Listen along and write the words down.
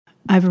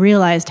I've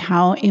realized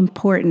how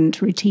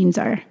important routines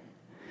are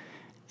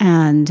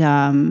and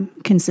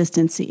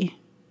consistency.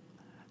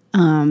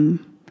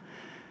 And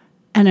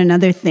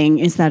another thing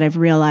is that I've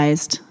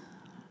realized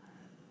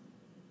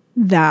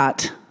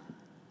that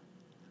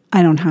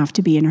I don't have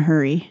to be in a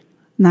hurry.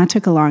 And that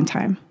took a long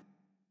time.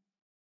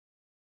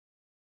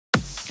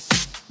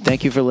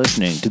 Thank you for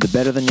listening to the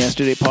Better Than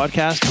Yesterday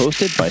podcast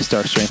hosted by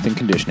Stark Strength and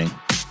Conditioning.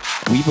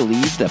 We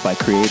believe that by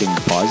creating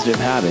positive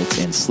habits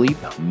in sleep,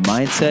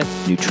 mindset,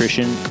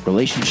 nutrition,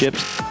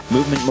 relationships,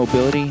 movement,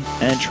 mobility,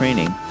 and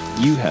training,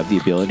 you have the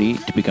ability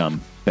to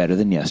become better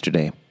than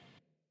yesterday.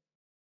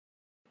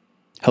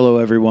 Hello,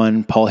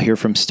 everyone. Paul here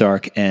from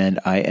Stark, and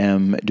I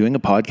am doing a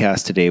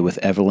podcast today with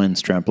Evelyn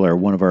Strempler,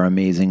 one of our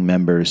amazing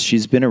members.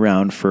 She's been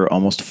around for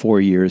almost 4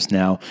 years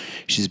now.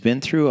 She's been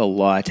through a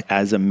lot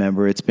as a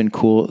member. It's been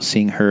cool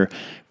seeing her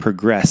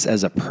progress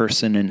as a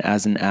person and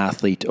as an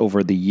athlete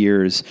over the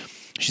years.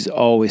 She's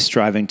always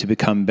striving to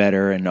become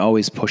better and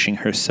always pushing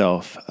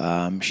herself.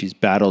 She's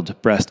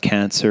battled breast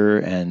cancer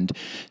and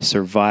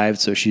survived,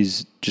 so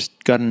she's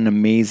just got an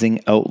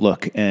amazing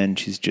outlook, and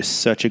she's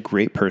just such a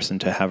great person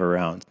to have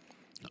around.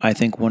 I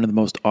think one of the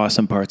most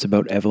awesome parts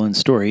about Evelyn's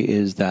story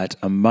is that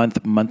a month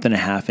and a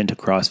half into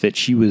CrossFit,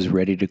 she was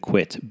ready to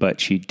quit,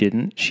 but she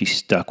didn't. She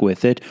stuck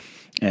with it.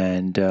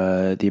 And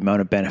the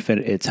amount of benefit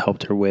it's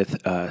helped her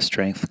with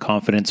strength,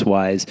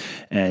 confidence-wise,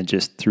 and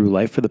just through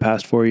life for the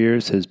past 4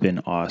 years has been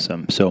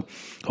awesome. So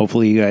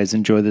hopefully you guys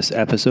enjoy this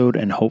episode,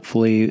 and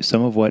hopefully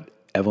some of what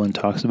Evelyn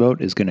talks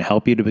about is going to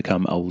help you to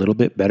become a little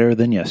bit better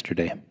than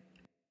yesterday.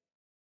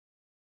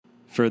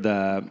 For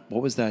the,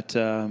 what was that?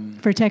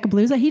 For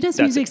Techapalooza, he does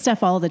music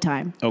stuff all the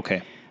time.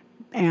 Okay.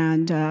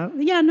 And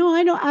I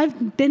know.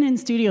 I've been in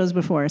studios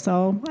before,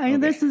 so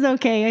this is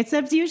okay.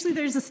 Except usually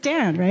there's a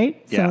stand,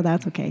 right? Yeah. So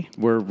that's okay.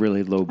 We're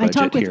really low budget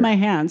I talk with here. my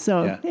hands,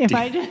 so if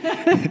I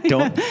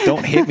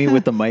don't hit me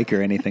with the mic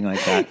or anything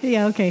like that.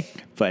 Yeah, okay.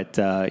 But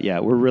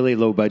we're really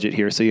low budget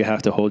here, so you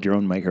have to hold your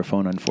own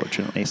microphone,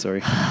 unfortunately.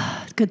 Sorry.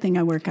 Good thing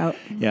I work out.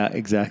 Yeah,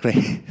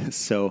 exactly.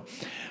 So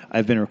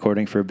I've been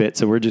recording for a bit,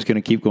 so we're just going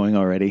to keep going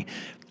already.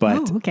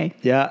 But okay.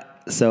 Yeah.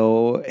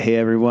 So, hey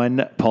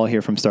everyone, Paul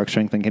here from Stark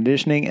Strength and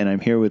Conditioning, and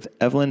I'm here with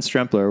Evelyn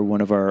Strempler, one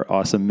of our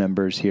awesome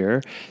members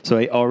here. So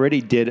I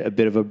already did a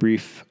bit of a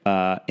brief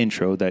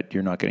intro that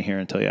you're not going to hear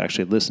until you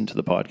actually listen to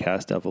the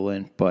podcast,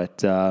 Evelyn.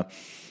 But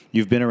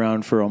you've been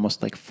around for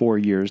almost like 4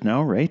 years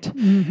now, right?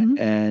 Mm-hmm.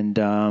 And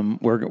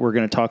we're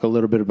going to talk a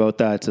little bit about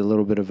that, a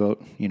little bit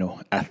about,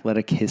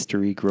 athletic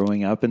history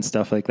growing up and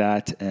stuff like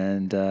that,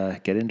 and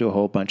get into a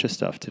whole bunch of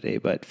stuff today.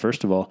 But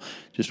first of all,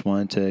 just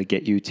wanted to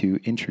get you to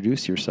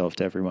introduce yourself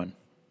to everyone.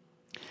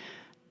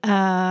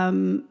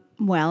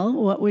 Well,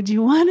 what would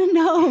you want to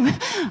know?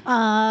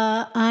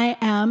 I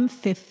am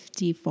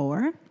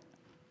 54.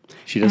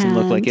 She doesn't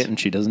look like it, and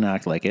she doesn't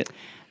act like it.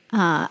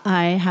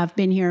 I have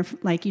been here,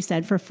 like you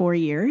said, for 4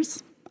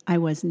 years. I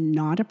was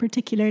not a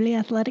particularly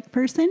athletic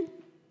person.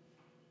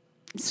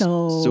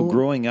 So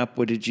growing up,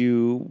 what did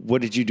you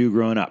do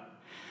growing up?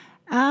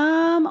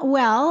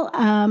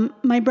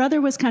 My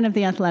brother was kind of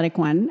the athletic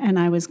one, and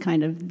I was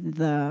kind of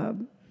the,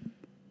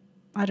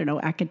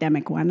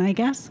 academic one, I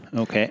guess.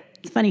 Okay.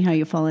 It's funny how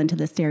you fall into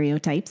the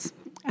stereotypes.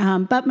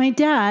 But my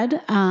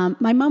dad,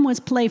 my mom was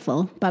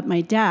playful, but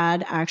my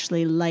dad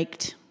actually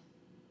liked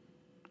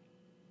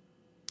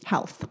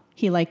health.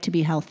 He liked to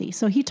be healthy.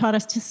 So he taught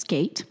us to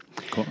skate.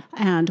 Cool.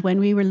 And when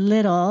we were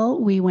little,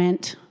 we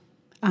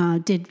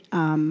did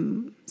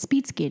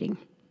speed skating.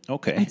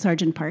 Okay. At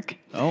Sargent Park.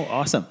 Oh,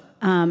 awesome.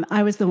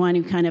 I was the one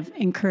who kind of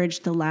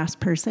encouraged the last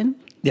person.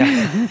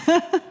 Yeah.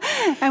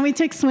 And we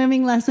took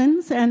swimming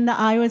lessons, and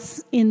I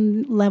was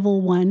in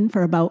level 1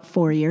 for about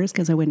 4 years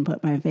because I wouldn't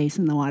put my face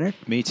in the water.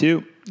 Me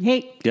too.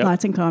 Hey, Yep.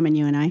 Lots in common,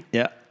 you and I.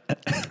 Yeah.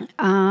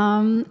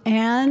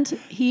 And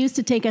he used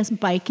to take us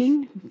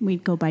biking.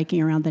 We'd go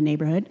biking around the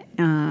neighborhood.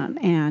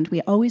 And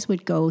we always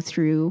would go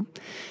through,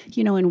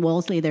 in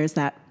Wolseley, there's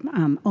that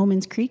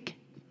Omens Creek.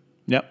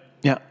 Yep.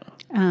 Yeah.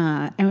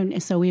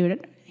 And so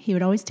he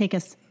would always take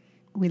us.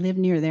 We lived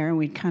near there, and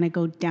we'd kind of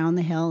go down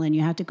the hill, and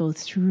you had to go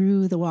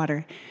through the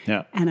water.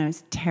 Yeah. And I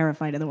was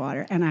terrified of the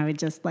water, and I would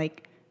just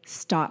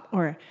stop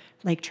or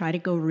try to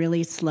go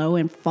really slow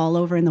and fall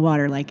over in the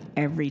water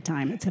every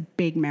time. It's a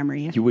big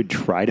memory. You would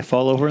try to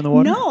fall over in the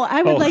water? No,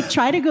 I would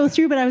try to go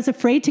through, but I was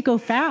afraid to go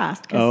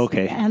fast. Oh,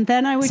 okay. And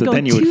then I would go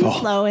too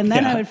slow, and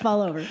then I would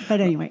fall over. But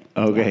anyway.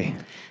 Okay.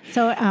 Yeah.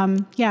 So,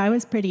 I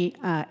was pretty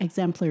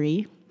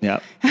exemplary.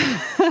 Yeah.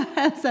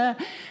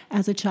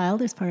 as a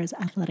child, as far as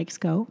athletics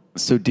go.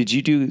 So did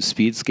you do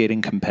speed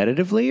skating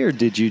competitively, or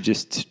did you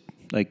just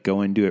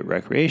go and do it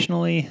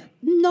recreationally?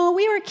 No,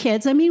 we were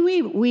kids. I mean,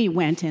 we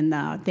went in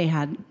they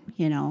had,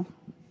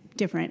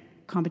 different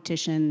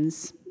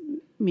competitions,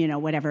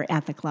 whatever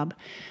at the club.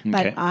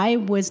 But Okay. I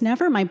was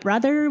never, my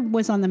brother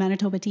was on the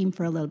Manitoba team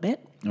for a little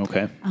bit.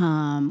 Okay.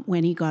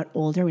 When he got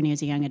older, when he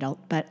was a young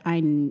adult, but I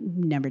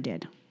never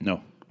did.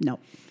 No.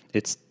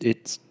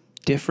 It's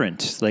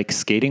different, like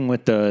skating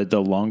with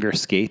the longer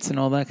skates and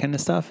all that kind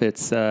of stuff.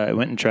 I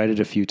went and tried it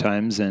a few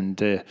times,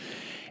 and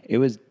it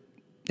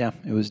Yeah,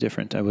 it was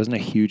different. I wasn't a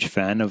huge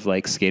fan of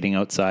like skating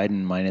outside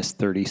in minus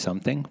 30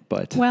 something,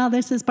 but Well,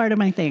 this is part of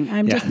my thing.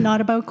 I'm just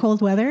not about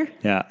cold weather.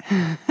 yeah.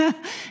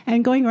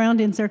 And going around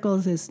in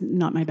circles is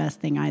not my best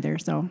thing either.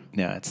 So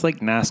Yeah, it's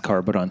like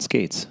NASCAR, but on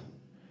skates.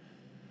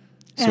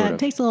 Sort it of.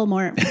 takes a little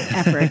more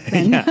effort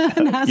than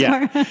NASCAR.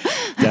 Yeah,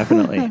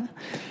 definitely.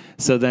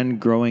 So then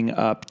growing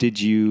up, did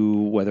you,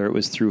 whether it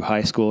was through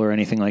high school or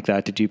anything like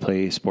that, did you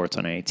play sports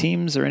on any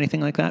teams or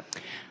anything like that?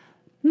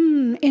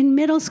 In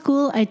middle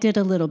school, I did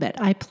a little bit.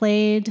 I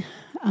played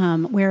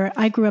where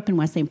I grew up in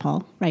West St.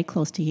 Paul, right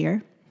close to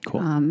here.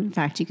 Cool. In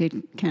fact, you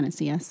could kind of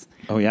see us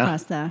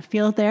across the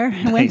field there.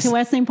 I went to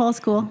West St. Paul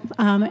School.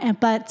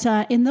 But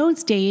in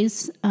those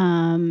days,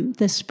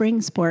 the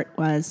spring sport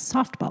was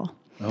softball.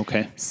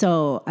 Okay.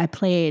 So I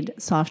played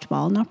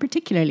softball, not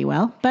particularly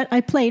well, but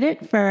I played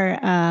it for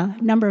a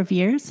number of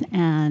years.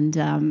 And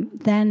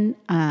then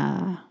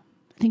I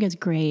think it was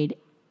grade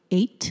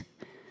 8,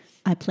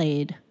 I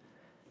played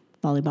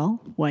volleyball,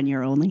 1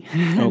 year only.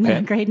 And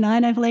then grade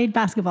 9, I played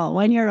basketball,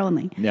 1 year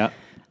only. Yeah.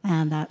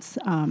 And that's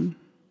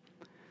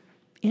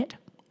it.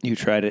 You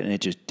tried it and it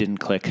just didn't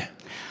click.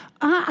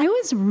 I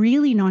was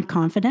really not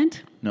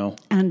confident. No.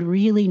 And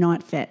really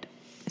not fit.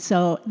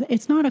 So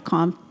it's not a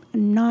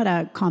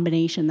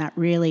combination that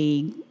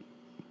really,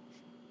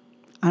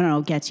 I don't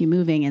know, gets you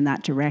moving in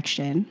that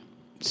direction.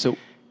 So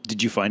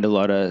did you find a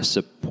lot of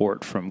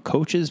support from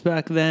coaches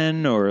back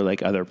then or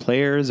like other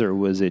players, or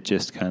was it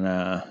just kind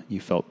of, you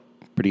felt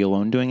pretty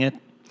alone doing it?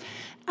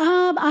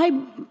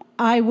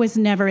 I was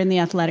never in the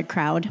athletic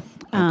crowd.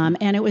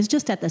 And it was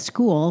just at the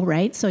school,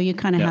 right? So you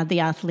kind of had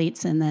the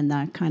athletes and then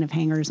the kind of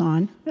hangers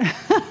on.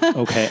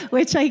 Okay.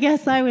 Which I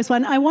guess I was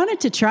one. I wanted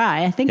to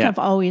try. I think I've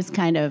always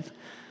kind of,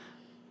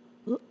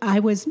 I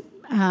was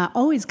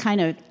always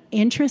kind of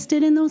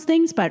interested in those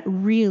things, but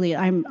really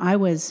I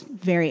was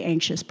very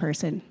anxious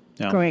person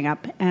growing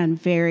up and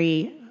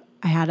I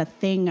had a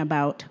thing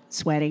about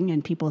sweating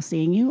and people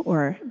seeing you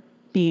or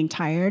being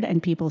tired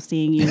and people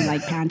seeing you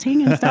like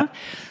panting and stuff.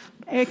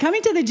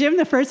 Coming to the gym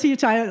the first few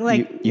times,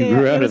 like you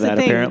grew out of that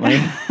apparently.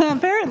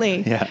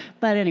 Apparently. Yeah.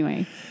 But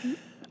anyway.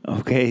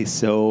 Okay.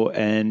 So,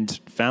 and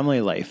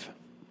family life.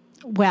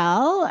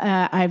 Well,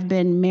 I've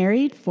been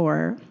married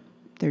for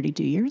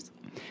 32 years.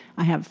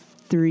 I have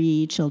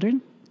 3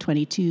 children,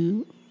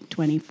 22,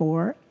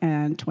 24,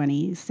 and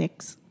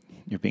 26.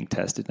 You're being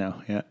tested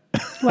now. Yeah.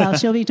 Well,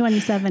 she'll be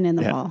 27 in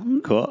the fall.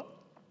 Cool.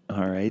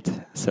 All right.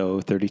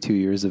 So 32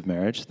 years of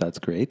marriage. That's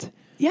great.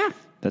 Yeah.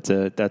 That's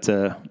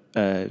a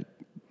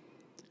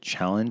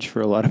challenge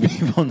for a lot of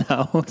people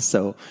now.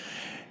 So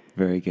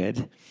very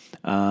good.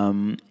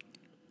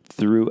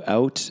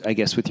 Throughout, I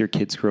guess, with your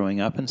kids growing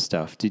up and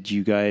stuff, did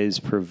you guys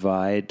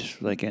provide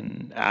like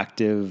an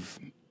active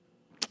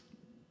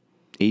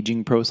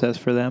aging process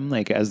for them?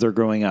 Like as they're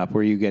growing up,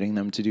 were you getting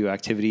them to do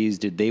activities?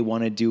 Did they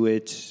want to do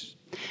it?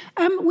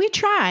 We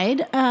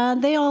tried.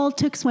 They all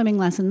took swimming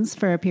lessons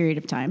for a period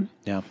of time.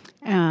 Yeah.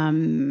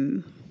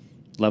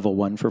 Level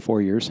 1 for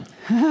 4 years?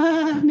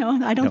 No,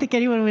 I don't think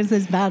anyone was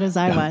as bad as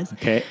I was.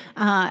 Okay.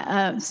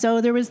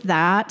 So there was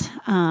that.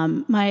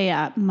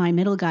 My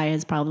middle guy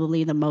is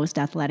probably the most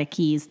athletic.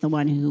 He's the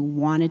one who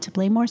wanted to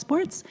play more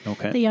sports.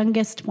 Okay. The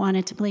youngest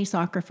wanted to play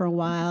soccer for a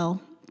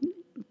while.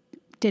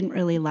 Didn't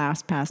really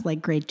last past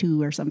like grade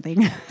 2 or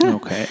something.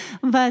 Okay.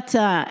 But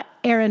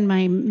Aaron,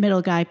 my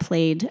middle guy,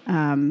 played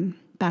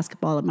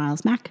basketball at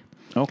Miles Mac.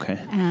 Okay.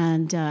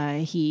 And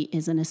he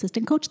is an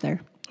assistant coach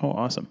there. Oh,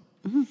 awesome.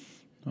 Mm-hmm.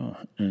 Oh,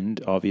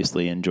 and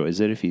obviously enjoys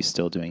it if he's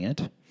still doing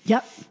it.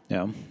 Yep.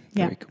 Yeah.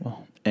 Very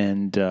cool.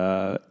 And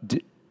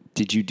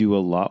did you do a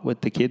lot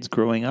with the kids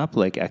growing up,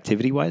 like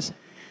activity-wise?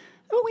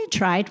 Oh, we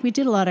tried. We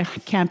did a lot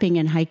of camping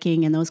and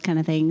hiking and those kind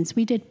of things.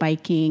 We did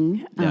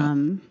biking. Yeah.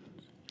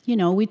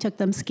 We took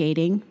them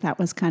skating. That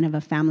was kind of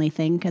a family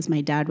thing because my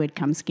dad would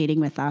come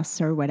skating with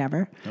us or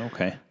whatever.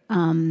 Okay.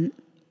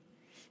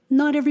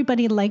 Not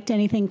everybody liked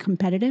anything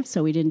competitive,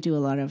 so we didn't do a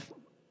lot of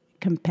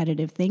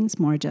competitive things,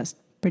 more just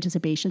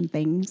participation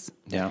things.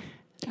 Yeah.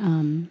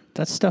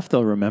 That's stuff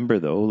they'll remember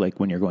though,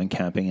 like when you're going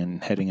camping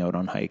and heading out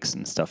on hikes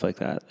and stuff like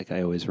that. Like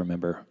I always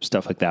remember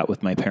stuff like that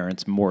with my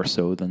parents more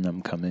so than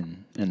them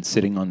coming and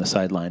sitting on the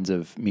sidelines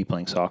of me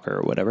playing soccer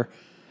or whatever.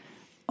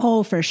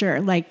 Oh, for sure.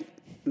 Like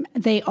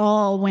they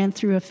all went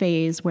through a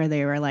phase where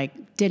they were like,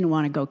 didn't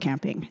want to go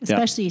camping,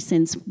 especially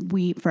since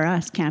for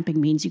us,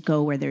 camping means you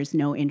go where there's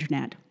no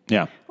internet.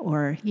 Yeah.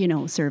 Or,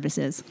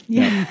 services.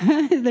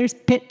 Yeah. There's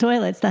pit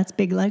toilets. That's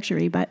big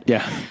luxury. But,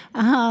 yeah.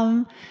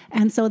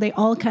 And so they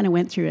all kind of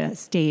went through a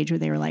stage where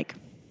they were like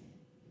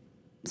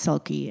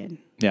sulky and,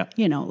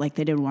 like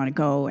they didn't want to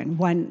go. And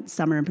one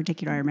summer in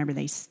particular, I remember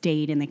they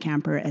stayed in the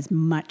camper as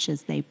much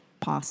as they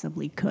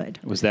possibly could.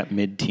 Was that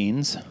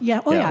mid-teens?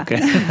 Yeah. Oh, yeah.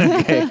 Okay.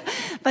 Okay.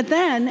 But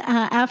then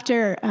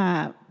after,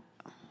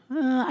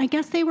 I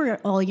guess they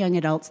were all young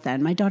adults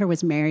then. My daughter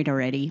was married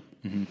already.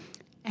 Mm-hmm.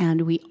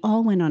 And we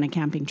all went on a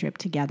camping trip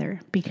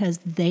together because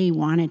they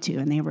wanted to,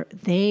 and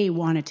they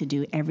wanted to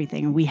do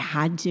everything. And we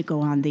had to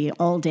go on the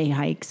all-day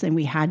hikes, and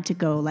we had to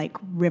go like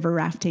river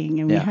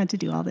rafting, and we had to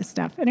do all this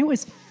stuff. And it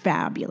was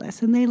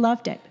fabulous, and they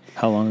loved it.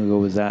 How long ago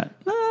was that?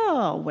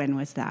 Oh, when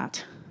was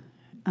that?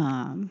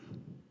 5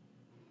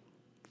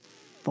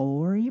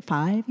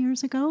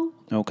 years ago.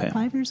 Okay.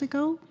 5 years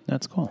ago.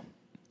 That's cool.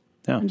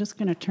 Yeah. I'm just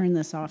going to turn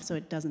this off so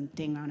it doesn't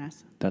ding on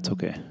us. That's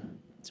okay.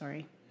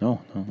 Sorry.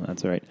 No,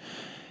 that's all right.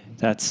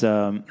 That's,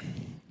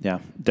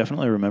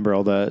 definitely remember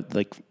all the,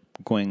 like,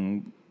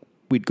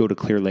 we'd go to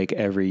Clear Lake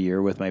every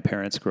year with my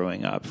parents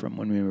growing up, from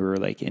when we were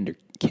like in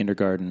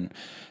kindergarten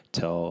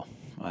till,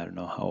 I don't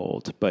know how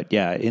old, but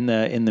yeah, in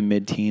the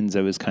mid-teens,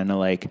 I was kind of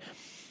like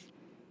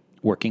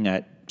working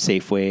at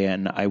Safeway,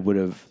 and I would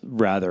have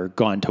rather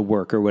gone to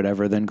work or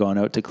whatever than gone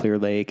out to Clear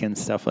Lake and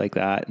stuff like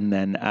that. And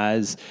then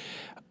as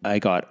I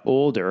got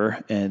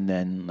older, and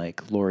then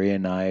like Lori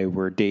and I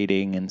were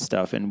dating and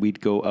stuff, and we'd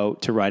go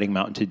out to Riding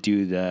Mountain to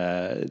do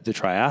the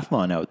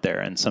triathlon out there.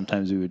 And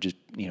sometimes we would just,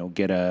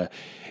 get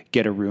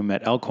a room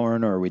at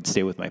Elkhorn, or we'd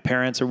stay with my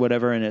parents or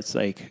whatever. And it's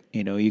like,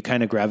 you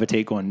kind of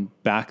gravitate going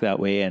back that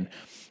way. And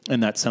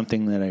that's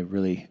something that I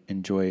really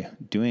enjoy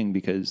doing,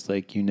 because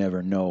like, you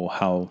never know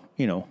how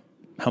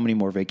many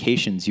more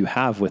vacations you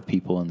have with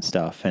people and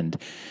stuff. And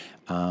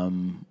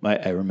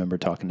I remember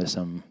talking to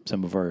some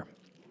of our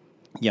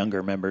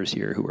younger members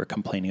here who were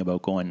complaining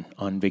about going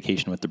on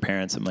vacation with their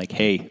parents. I'm like,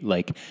 hey,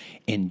 like,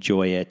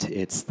 enjoy it.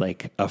 It's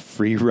like a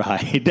free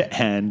ride,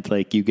 and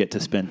like, you get to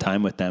spend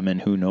time with them,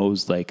 and who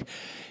knows, like,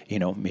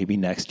 maybe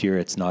next year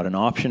it's not an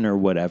option or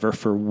whatever,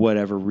 for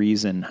whatever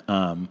reason.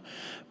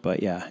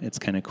 But yeah, it's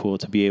kind of cool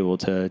to be able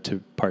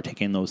to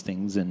partake in those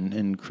things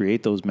and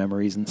create those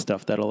memories and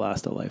stuff that'll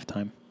last a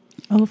lifetime.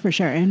 Oh, for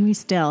sure. And we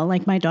still,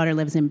 like, my daughter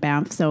lives in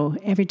Banff, so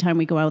every time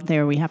we go out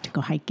there, we have to go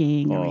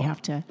hiking, and we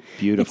have to.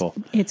 Beautiful.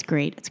 It's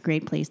great. It's a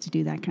great place to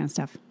do that kind of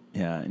stuff.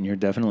 Yeah, and you're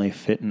definitely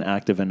fit and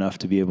active enough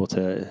to be able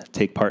to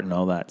take part in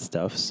all that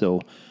stuff.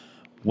 So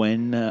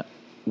when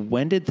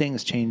did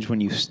things change when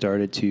you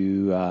started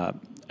to,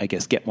 I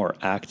guess, get more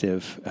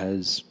active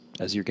as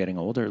you're getting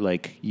older?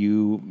 Like,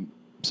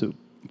 so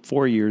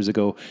 4 years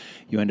ago,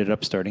 you ended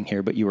up starting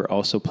here, but you were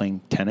also playing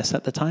tennis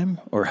at the time?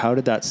 Or how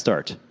did that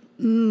start?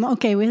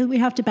 Okay, we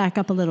have to back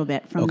up a little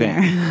bit from there.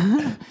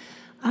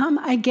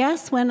 I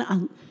guess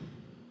when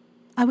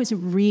I was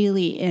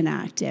really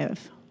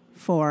inactive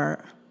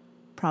for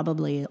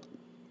probably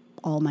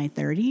all my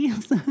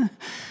 30s.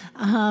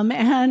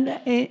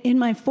 And in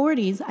my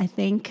 40s, I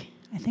think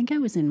I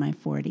was in my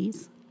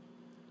 40s.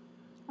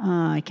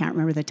 I can't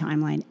remember the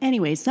timeline.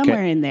 Anyway,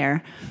 somewhere in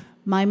there,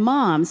 my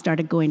mom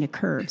started going to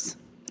Curves.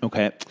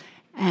 Okay.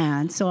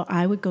 And so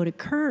I would go to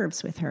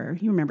Curves with her.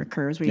 You remember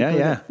Curves, where you go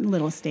to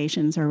little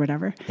stations or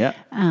whatever. Yeah.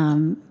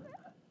 And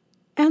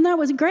that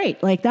was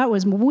great. Like, that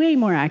was way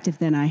more active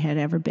than I had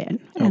ever been.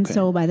 And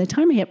so by the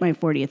time I hit my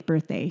 40th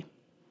birthday,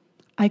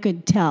 I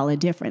could tell a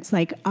difference.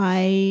 Like,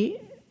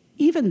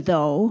 even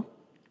though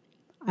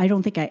I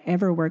don't think I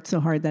ever worked so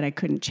hard that I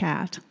couldn't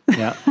chat.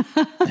 Yeah.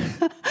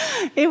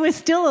 It was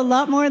still a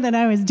lot more than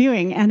I was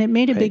doing. And it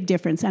made a big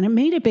difference. And it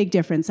made a big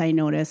difference, I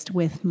noticed,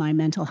 with my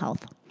mental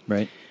health.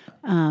 Right.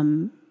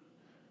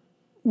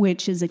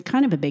 Which is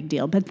kind of a big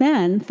deal. But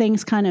then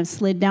things kind of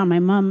slid down. My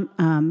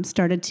mom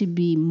started to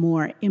be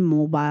more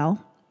immobile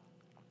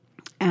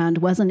and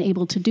wasn't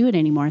able to do it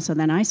anymore. So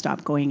then I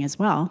stopped going as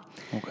well.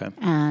 Okay.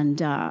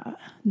 And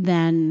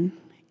then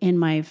in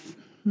my,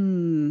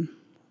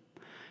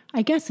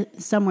 I guess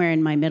somewhere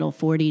in my middle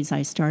 40s,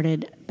 I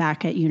started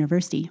back at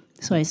university.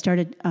 So I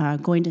started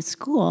going to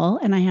school,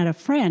 and I had a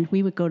friend.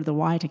 We would go to the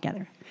Y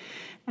together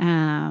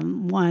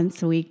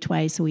once a week,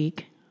 twice a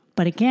week.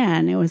 But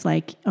again, it was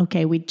like,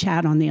 okay, we'd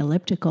chat on the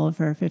elliptical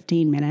for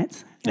 15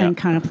 minutes and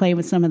kind of play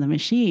with some of the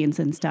machines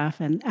and stuff.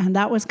 And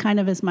that was kind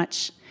of as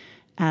much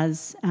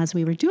as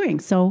we were doing.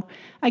 So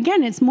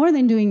again, it's more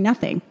than doing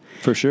nothing.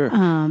 For sure.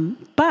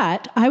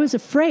 But I was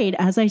afraid,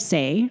 as I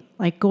say,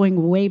 like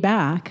going way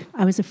back,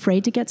 I was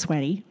afraid to get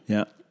sweaty.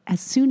 Yeah.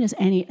 As soon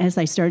as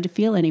I started to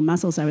feel any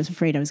muscles, I was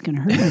afraid I was going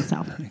to hurt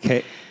myself.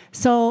 Okay.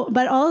 So,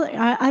 but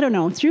I don't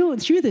know, through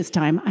this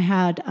time, I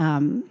had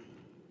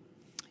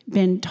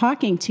been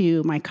talking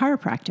to my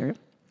chiropractor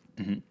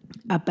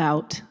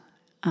about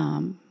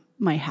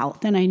my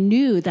health. And I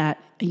knew that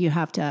you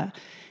have to,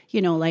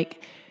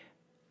 like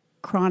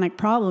chronic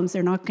problems,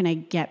 they're not going to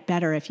get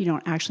better if you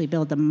don't actually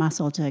build the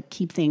muscle to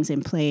keep things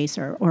in place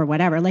or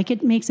whatever. Like,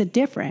 it makes a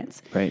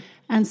difference. Right.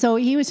 And so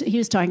he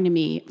was talking to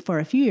me for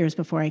a few years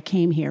before I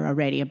came here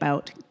already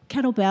about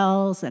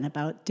kettlebells and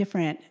about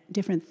different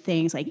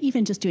things, like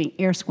even just doing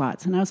air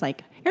squats. And I was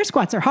like, air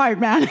squats are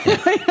hard, man.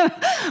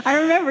 I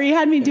remember he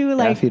had me do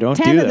like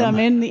 10 of them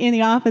in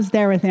the office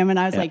there with him. And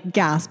I was like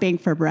gasping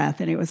for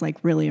breath. And it was like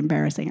really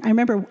embarrassing. I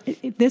remember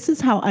this is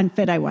how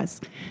unfit I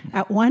was.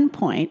 At one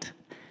point,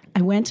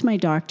 I went to my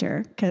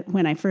doctor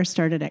when I first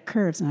started at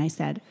Curves, and I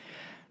said,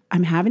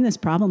 I'm having this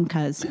problem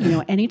because,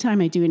 anytime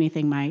I do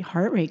anything, my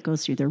heart rate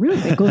goes through the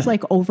roof. It goes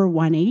like over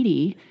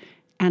 180,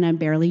 and I'm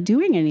barely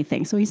doing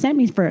anything. So he sent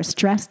me for a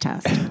stress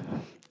test.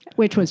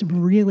 which was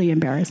really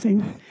embarrassing.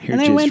 You're and then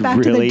I just went back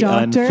really to the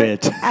doctor,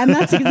 unfit. and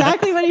that's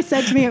exactly what he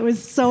said to me. It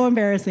was so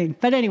embarrassing.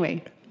 But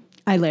anyway,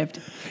 I lived,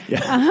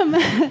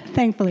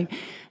 thankfully.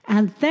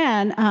 And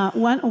then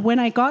when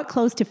I got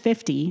close to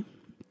 50,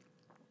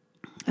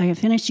 I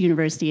finished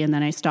university, and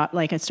then I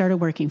started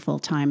working full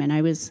time, and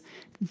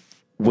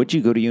What'd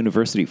you go to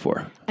university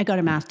for? I got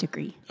a math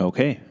degree.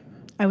 Okay.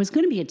 I was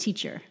going to be a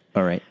teacher.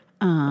 All right.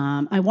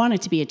 I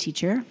wanted to be a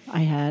teacher.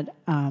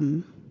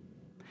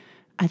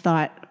 I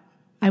thought,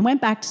 I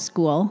went back to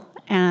school,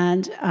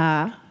 and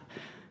I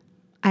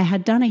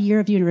had done a year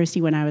of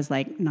university when I was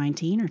like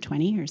 19 or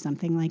 20 or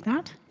something like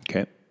that.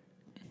 Okay.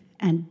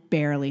 And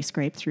barely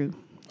scraped through.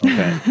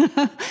 Okay.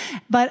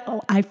 But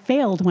I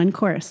failed one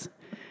course.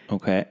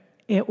 Okay.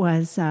 It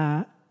was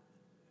the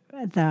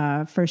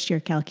first year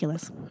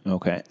calculus,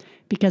 Okay.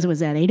 because it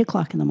was at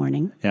 8:00 in the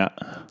morning. Yeah.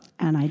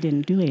 And I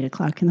didn't do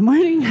 8:00 in the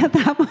morning at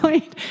that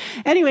point.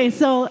 Anyway,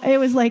 so it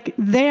was like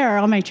there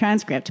on my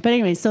transcript. But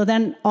anyway, so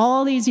then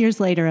all these years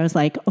later, I was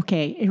like,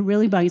 okay, it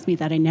really bugs me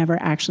that I never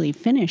actually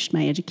finished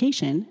my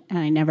education. And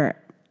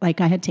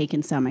I had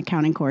taken some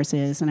accounting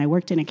courses, and I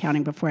worked in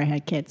accounting before I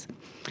had kids.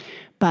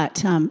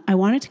 But I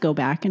wanted to go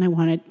back, and I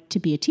wanted to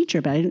be a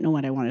teacher, but I didn't know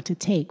what I wanted to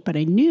take. But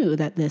I knew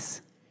that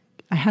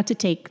I had to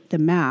take the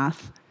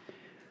math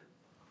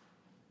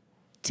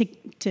to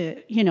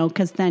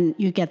because then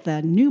you get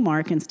the new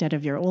mark instead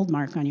of your old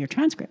mark on your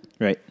transcript.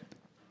 Right.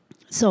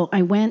 So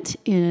I went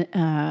in,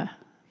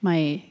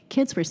 my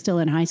kids were still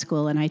in high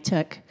school, and I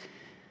took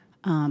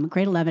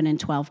grade 11 and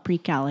 12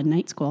 pre-cal in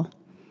night school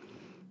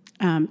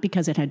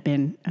because it had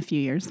been a few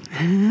years.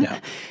 Yeah.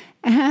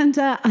 And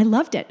I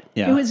loved it.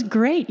 Yeah. It was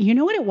great. You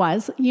know what it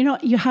was?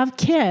 You have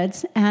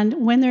kids, and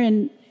when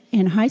they're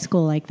in high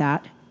school like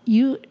that,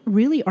 you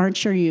really aren't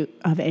sure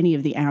of any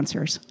of the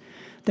answers.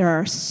 There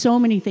are so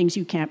many things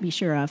you can't be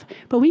sure of.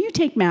 But when you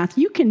take math,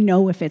 you can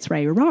know if it's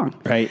right or wrong.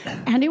 Right.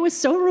 And it was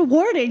so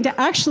rewarding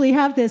to actually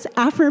have this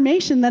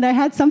affirmation that I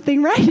had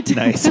something right.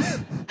 Nice.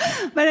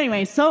 But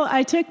anyway, so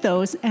I took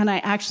those, and I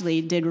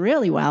actually did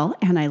really well,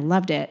 and I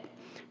loved it.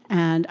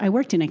 And I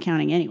worked in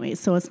accounting anyway,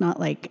 so it's not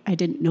like I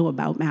didn't know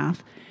about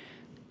math.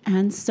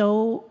 And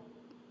so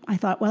I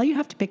thought, well, you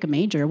have to pick a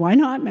major. Why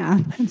not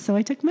math? And so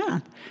I took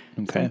math.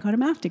 Okay. So I got a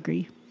math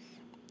degree.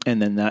 And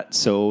then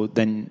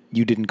then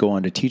you didn't go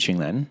on to teaching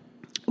then?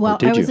 Well,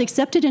 I was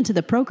accepted into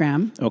the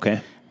program. Okay.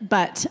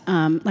 But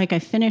I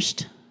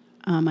finished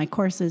my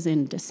courses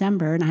in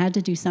December, and I had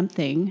to do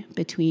something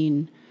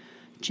between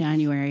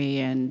January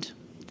and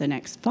the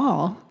next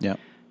fall. Yeah.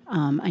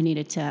 I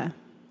needed to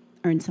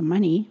earn some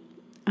money.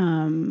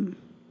 And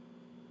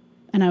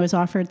I was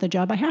offered the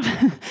job I have.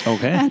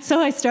 Okay. And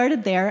so I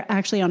started there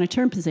actually on a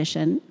term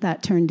position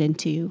that turned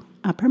into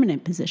a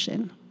permanent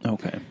position.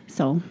 Okay.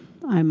 So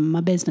I'm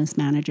a business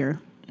manager.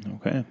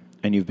 Okay.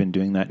 And you've been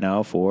doing that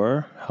now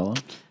for how long?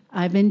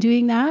 I've been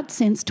doing that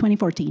since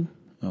 2014.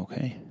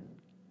 Okay.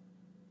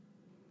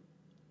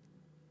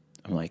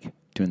 I'm like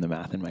doing the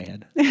math in my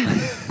head.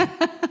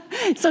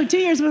 So 2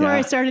 years before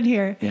I started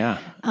here. Yeah.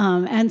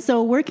 And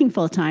so working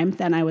full time,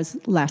 then I was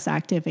less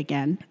active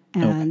again,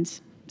 and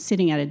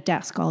sitting at a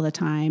desk all the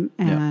time,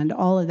 and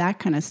all of that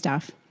kind of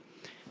stuff.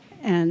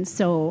 And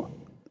so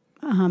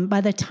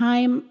by the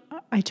time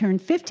I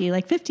turned 50,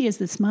 50 is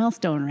this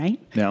milestone, right?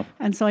 Yeah.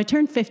 And so I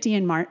turned 50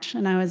 in March,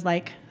 and I was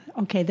like,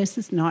 okay, this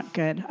is not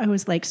good. I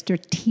was like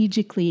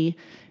strategically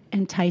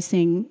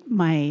enticing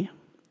my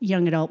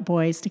young adult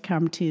boys to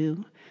come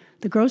to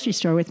the grocery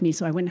store with me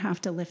so I wouldn't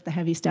have to lift the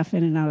heavy stuff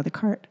in and out of the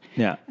cart.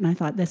 Yeah. And I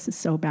thought, this is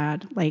so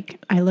bad.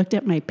 I looked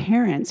at my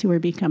parents who were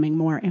becoming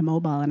more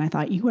immobile, and I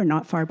thought, you are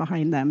not far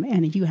behind them,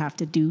 and you have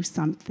to do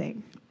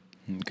something.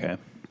 Okay.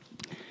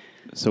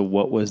 So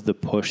what was the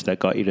push that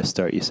got you to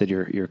start? You said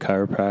your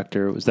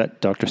chiropractor, was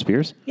that Dr.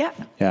 Spears? Yeah.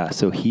 Yeah.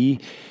 So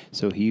he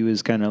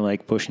was kind of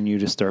like pushing you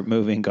to start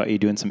moving, got you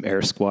doing some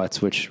air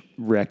squats, which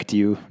wrecked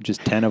you,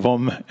 just 10 of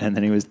them. And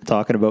then he was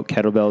talking about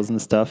kettlebells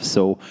and stuff.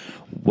 So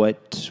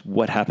what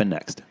happened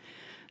next?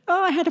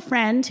 Oh, I had a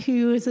friend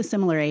who is a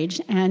similar age,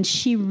 and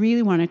she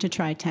really wanted to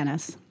try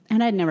tennis.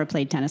 And I'd never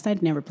played tennis.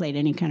 I'd never played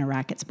any kind of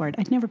racket sport.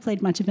 I'd never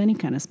played much of any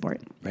kind of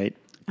sport. Right.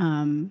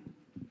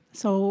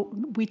 So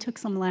we took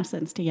some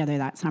lessons together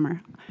that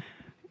summer.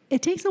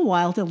 It takes a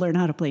while to learn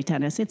how to play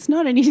tennis. It's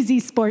not an easy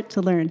sport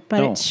to learn,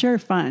 but it's sure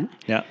fun.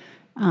 Yeah.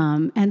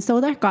 And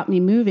so that got me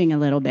moving a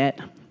little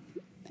bit.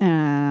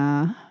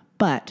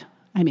 But,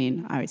 I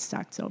mean, I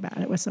sucked so bad.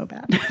 It was so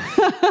bad.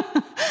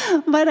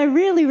 But I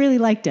really, really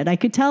liked it. I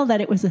could tell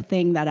that it was a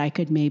thing that I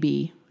could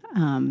maybe,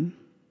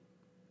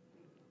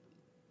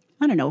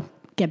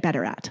 get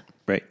better at.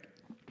 Right.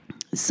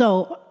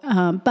 So,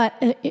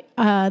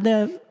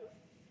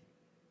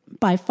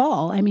 by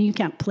fall, I mean, you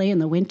can't play in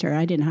the winter.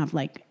 I didn't have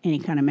any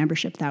kind of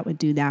membership that would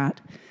do that.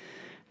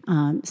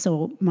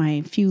 So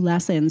my few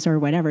lessons or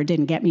whatever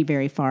didn't get me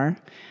very far,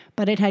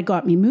 but it had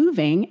got me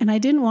moving, and I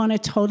didn't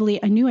want to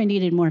I knew I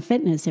needed more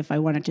fitness if I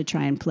wanted to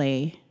try and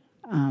play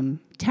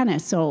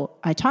tennis. So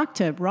I talked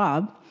to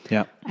Rob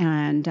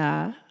and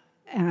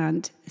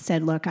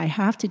said, look, I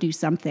have to do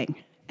something.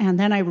 And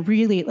then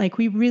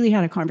we really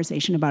had a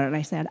conversation about it.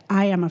 I said,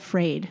 I am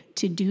afraid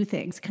to do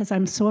things because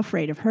I'm so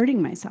afraid of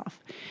hurting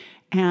myself.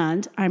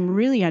 And I'm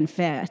really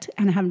unfit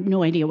and I have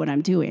no idea what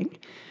I'm doing.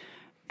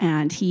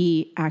 And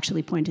he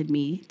actually pointed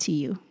me to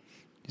you.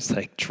 He's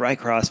like, try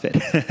CrossFit.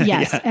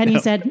 Yes. And he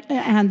said,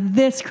 and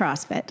this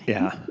CrossFit.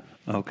 Yeah.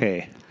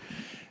 Okay.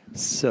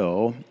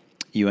 So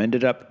you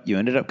ended up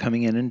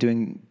coming in and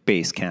doing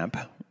base camp,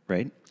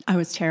 right? I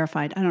was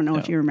terrified. I don't know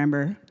if you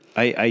remember.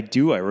 I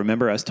do. I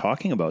remember us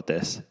talking about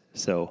this.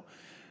 So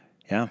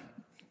yeah,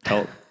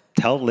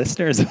 tell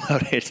listeners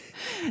about it.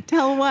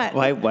 Tell what?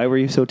 Why were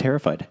you so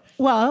terrified?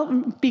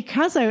 Well,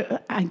 because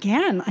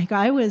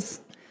I was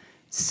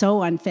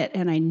so unfit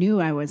and I knew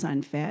I was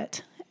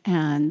unfit,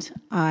 and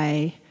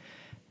I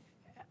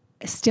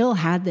still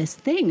had this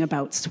thing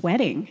about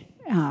sweating,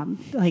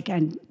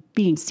 and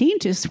being seen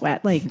to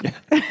sweat,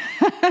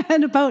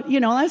 and about,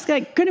 I was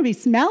going to be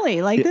smelly,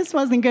 this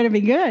wasn't going to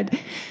be good.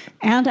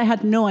 And I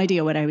had no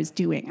idea what I was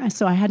doing.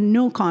 So I had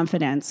no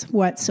confidence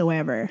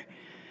whatsoever.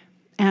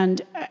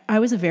 And I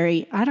was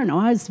I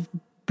was a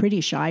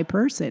pretty shy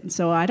person.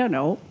 So I don't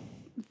know,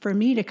 for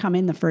me to come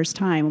in the first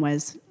time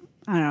was,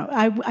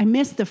 I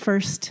missed the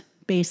first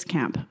base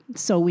camp.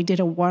 So we did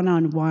a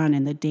one-on-one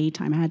in the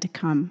daytime. I had to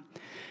come.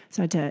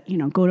 So I had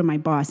to, go to my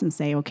boss and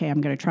say, okay, I'm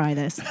going to try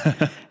this.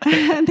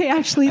 And they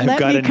actually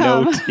let me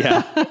come. Note.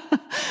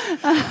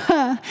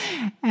 Yeah.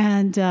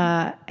 And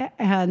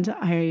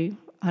I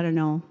don't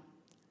know.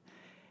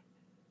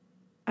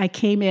 I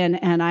came in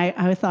and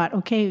I thought,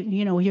 okay,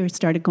 we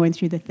started going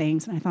through the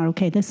things. And I thought,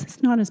 okay, this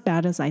is not as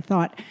bad as I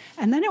thought.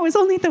 And then it was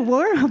only the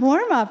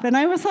warm up. And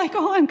I was like,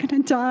 oh, I'm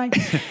going to die.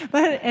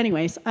 But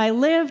anyways, I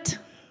lived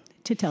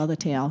to tell the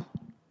tale.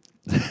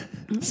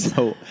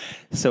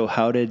 So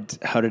how did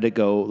it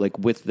go,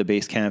 with the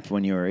base camp,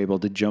 when you were able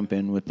to jump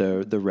in with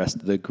the rest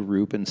of the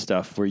group and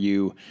stuff?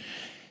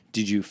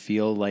 Did you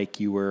feel like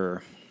you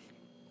were,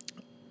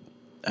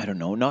 I don't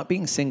know, not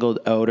being singled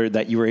out, or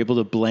that you were able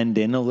to blend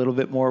in a little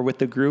bit more with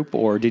the group?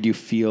 Or did you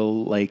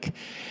feel like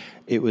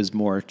it was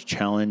more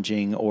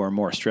challenging or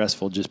more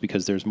stressful just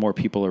because there's more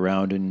people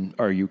around, and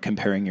are you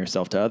comparing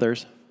yourself to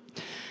others?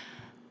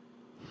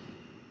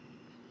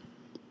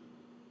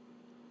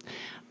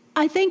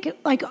 I think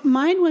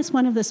mine was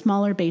one of the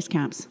smaller base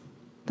camps,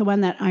 the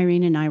one that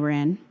Irene and I were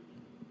in.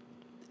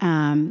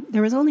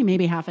 There was only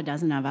maybe half a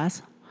dozen of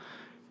us.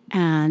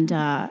 And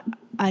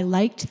I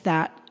liked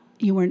that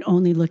you weren't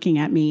only looking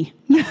at me,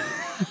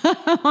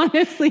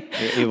 honestly.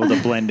 You're able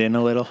to blend in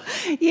a little?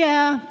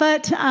 Yeah,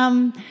 but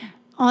on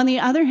the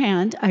other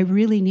hand, I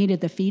really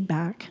needed the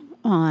feedback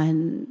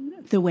on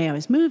the way I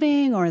was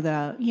moving, or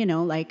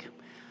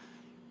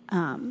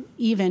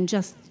even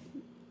just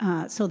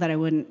so that I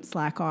wouldn't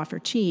slack off or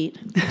cheat.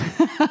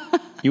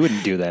 You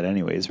wouldn't do that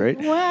anyways, right?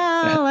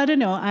 Well, I don't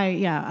know.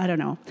 I don't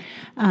know.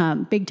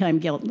 Big time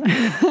guilt.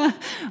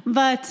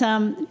 But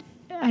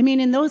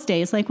in those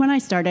days, when I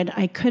started,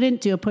 I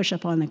couldn't do a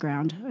push-up on the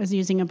ground. I was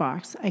using a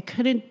box. I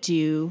couldn't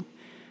do,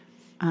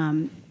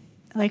 I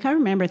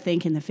remember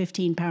thinking the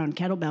 15-pound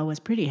kettlebell was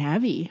pretty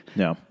heavy.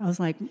 Yeah. I was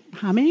like,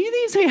 how many of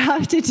these we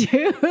have to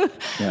do?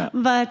 Yeah.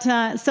 But,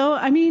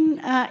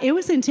 it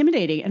was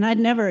intimidating, and I'd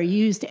never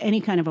used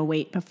any kind of a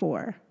weight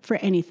before for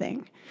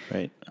anything.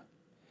 Right.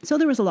 So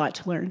there was a lot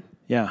to learn.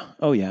 Yeah.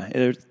 Oh, yeah.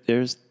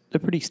 There's a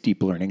pretty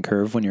steep learning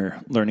curve when you're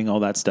learning all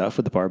that stuff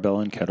with the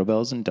barbell and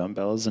kettlebells and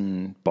dumbbells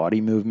and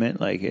body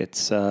movement.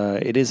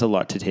 It is a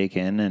lot to take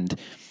in. And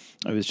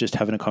I was just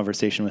having a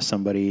conversation with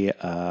somebody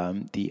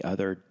the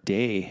other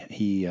day.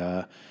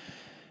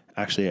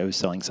 I was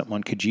selling something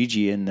on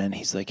Kijiji, and then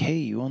he's like, "Hey,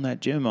 you own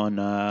that gym on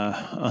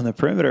the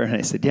perimeter?" And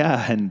I said,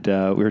 "Yeah." And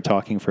we were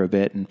talking for a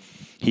bit, and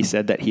he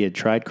said that he had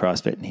tried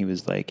CrossFit, and he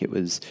was like, it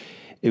was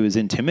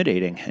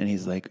intimidating. And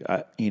he's like,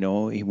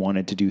 he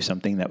wanted to do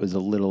something that was a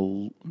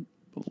little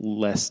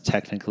less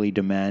technically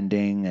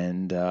demanding,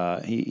 and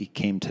he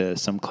came to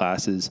some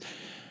classes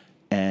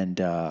and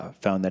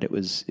found that it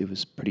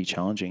was pretty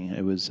challenging.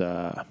 It was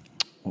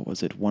what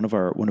was it? One of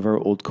our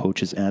old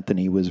coaches,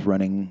 Anthony, was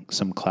running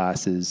some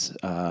classes.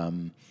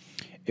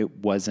 It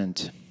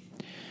wasn't,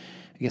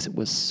 I guess it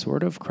was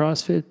sort of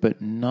CrossFit,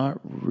 but not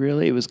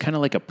really. It was kind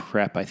of like a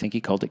prep. I think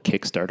he called it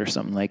Kickstart or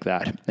something like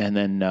that. And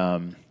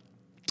then,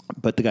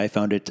 but the guy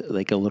found it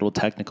a little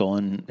technical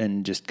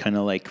and just kind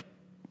of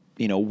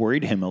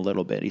worried him a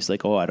little bit. He's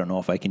like, "Oh, I don't know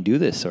if I can do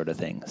this," sort of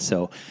thing.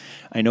 So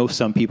I know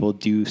some people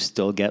do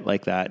still get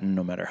like that. And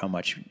no matter how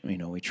much,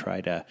 we try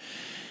to,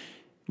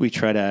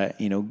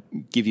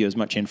 give you as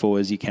much info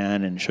as you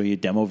can and show you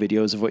demo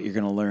videos of what you're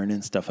going to learn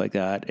and stuff like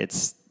that.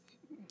 It's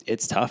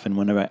tough. And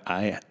whenever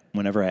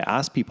I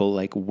ask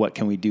people, what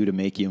can we do to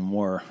make you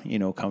more,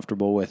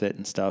 comfortable with it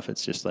and stuff,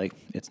 it's just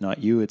it's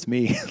not you, it's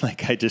me.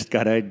 I just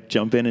got to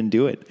jump in and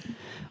do it.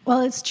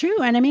 Well, it's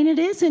true. And it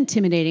is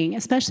intimidating,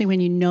 especially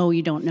when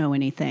you don't know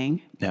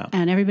anything. Yeah.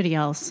 And everybody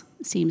else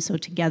seems so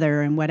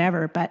together and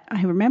whatever. But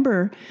I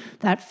remember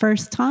that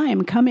first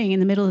time coming in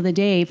the middle of the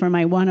day for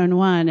my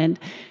one-on-one. And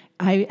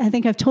I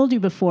think I've told you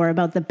before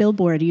about the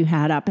billboard you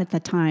had up at the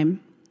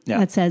time.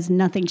 that says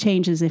nothing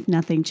changes if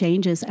nothing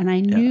changes. And I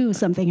knew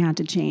something had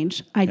to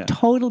change. I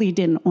totally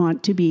didn't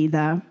want to be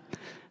the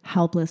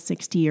helpless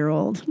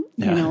 60-year-old,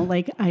 you know,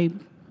 like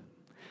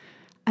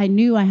I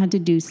knew I had to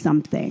do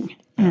something,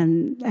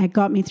 and it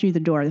got me through the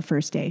door the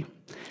first day.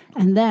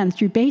 And then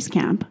through base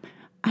camp,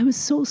 I was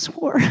so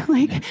sore.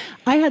 Like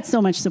I had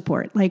so much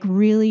support, like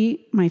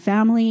really my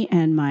family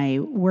and my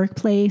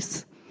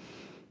workplace,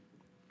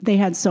 they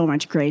had so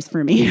much grace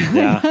for me.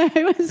 Yeah.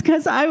 It was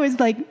because I was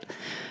like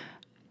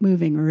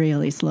moving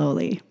really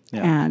slowly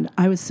and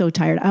I was so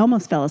tired. I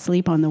almost fell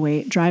asleep on the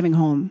way driving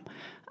home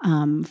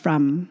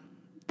from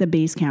the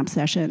base camp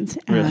sessions.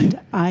 And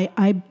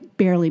I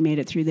barely made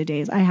it through the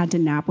days. I had to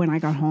nap when I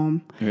got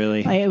home.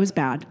 Really? It was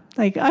bad.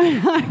 Like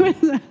I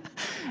was,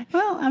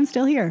 well, I'm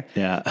still here.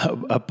 Yeah.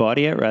 A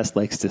body at rest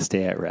likes to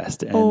stay at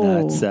rest.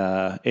 And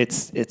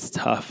that's, it's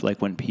tough.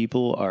 Like when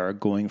people are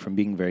going from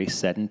being very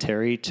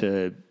sedentary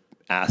to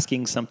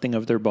asking something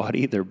of their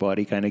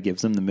body kind of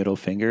gives them the middle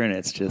finger, and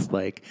it's just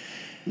like,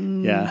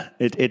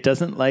 it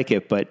doesn't like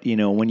it. But you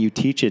know, when you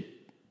teach it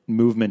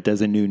movement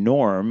as a new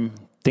norm,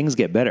 things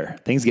get better,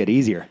 things get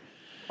easier.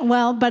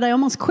 Well, but I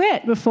almost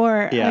quit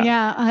before.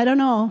 I don't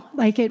know.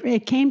 Like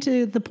it came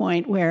to the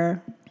point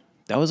where.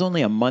 That was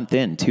only a month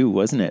in too,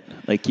 wasn't it?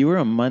 Like you were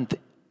a month.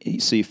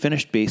 So you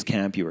finished base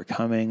camp, you were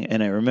coming,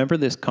 and I remember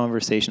this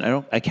conversation.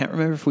 I can't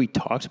remember if we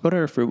talked about it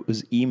or if it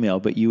was email,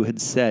 but you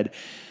had said,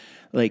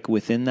 like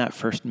within that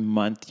first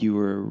month, you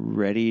were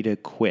ready to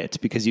quit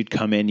because you'd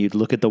come in, you'd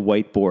look at the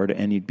whiteboard,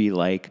 and you'd be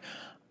like,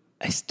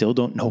 I still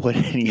don't know what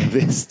any of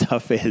this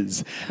stuff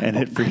is. And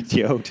it freaked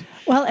you out.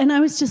 Well, and I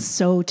was just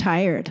so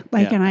tired.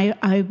 Like, and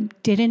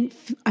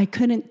I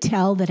couldn't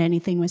tell that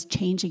anything was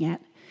changing it.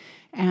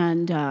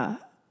 And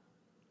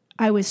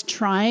I was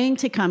trying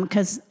to come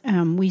because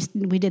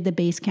we did the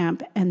base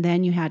camp, and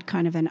then you had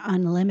kind of an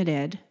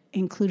unlimited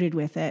included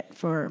with it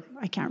for,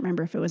 I can't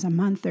remember if it was a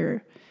month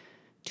or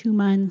 2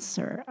 months,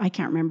 or I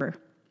can't remember.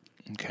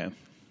 Okay.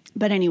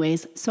 But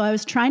anyways, so I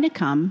was trying to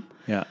come.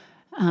 Yeah.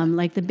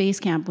 Like the base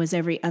camp was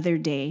every other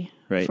day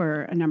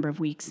for a number of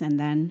weeks. And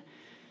then,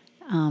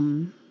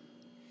 and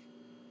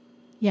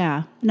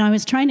I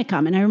was trying to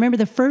come. And I remember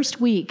the first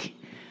week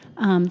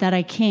that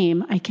I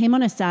came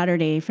on a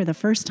Saturday for the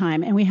first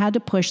time, and we had to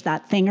push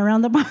that thing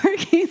around the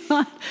parking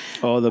lot.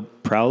 Oh, the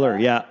prowler.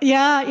 Yeah.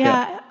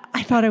 Yeah.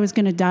 I thought I was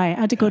going to die.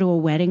 I had to go to a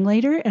wedding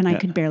later, and I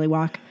could barely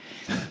walk.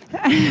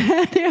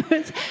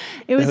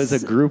 It was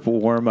a group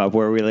warm up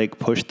where we like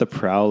pushed the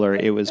prowler.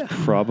 It was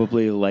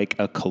probably like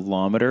a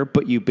kilometer,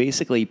 but you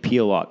basically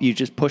peel off. You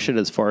just push it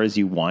as far as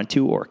you want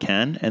to or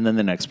can, and then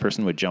the next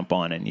person would jump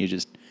on, and you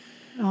just.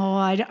 Oh,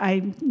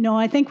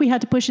 I think we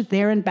had to push it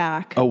there and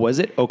back. Oh, was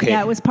it? Okay.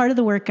 Yeah, it was part of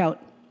the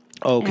workout.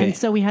 Okay. And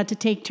so we had to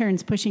take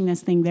turns pushing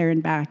this thing there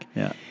and back.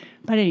 Yeah.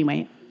 But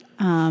anyway,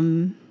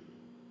 so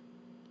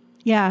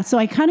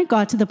I kind of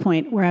got to the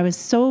point where I was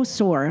so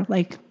sore,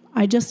 like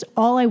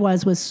all I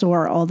was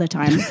sore all the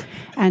time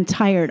and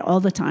tired all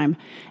the time.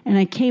 And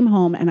I came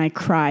home and I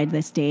cried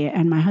this day.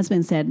 And my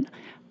husband said,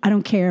 I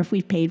don't care if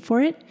we paid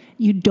for it.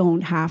 You don't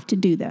have to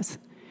do this.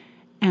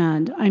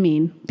 And I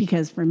mean,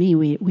 because for me,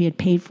 we had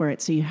paid for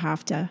it. So you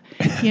have to,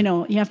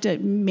 you have to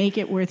make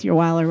it worth your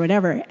while or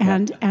whatever.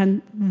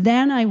 And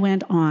then I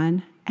went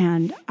on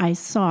and I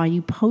saw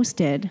you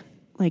posted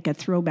like a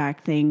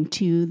throwback thing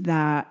to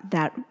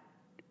that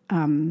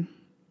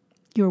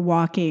you're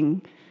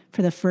walking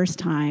for the first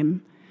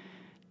time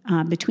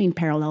between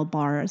parallel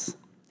bars.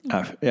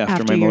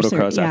 After my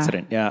motocross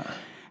accident, yeah.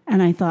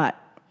 And I thought,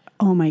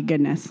 oh my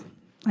goodness,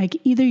 like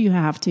either you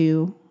have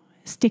to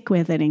stick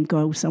with it and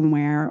go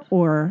somewhere,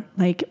 or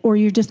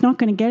you're just not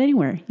going to get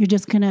anywhere. You're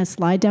just going to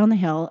slide down the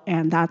hill,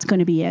 and that's going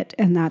to be it,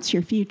 and that's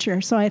your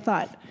future. So I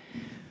thought,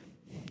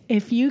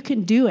 if you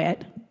can do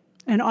it,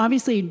 and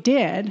obviously you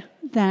did,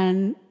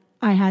 then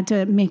I had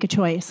to make a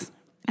choice.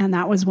 And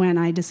that was when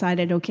I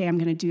decided, okay, I'm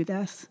going to do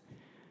this.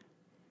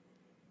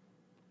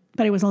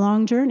 But it was a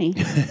long journey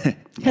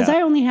because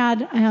I only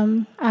had,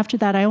 after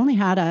that, I only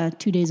had a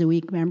 2 days a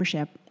week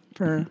membership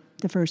for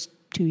the first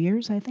 2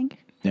 years, I think.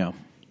 Yeah.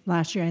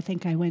 Last year, I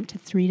think I went to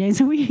 3 days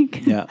a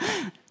week. Yeah.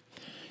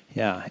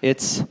 Yeah.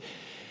 It's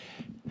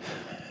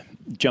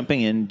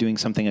jumping in, doing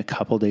something a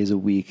couple days a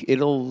week.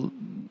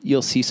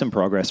 You'll see some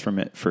progress from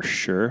it for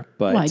sure.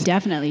 But I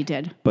definitely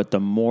did. But the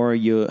more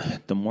you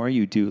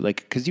do, like,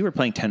 because you were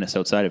playing tennis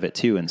outside of it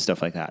too and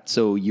stuff like that,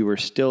 so you were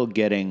still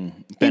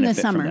getting benefit in the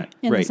summer. From that.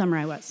 In the summer,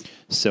 I was.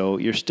 So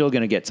you're still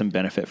going to get some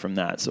benefit from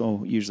that.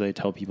 So usually I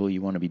tell people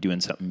you want to be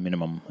doing something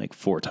minimum like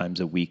 4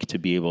 times a week to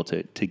be able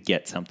to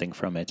get something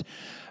from it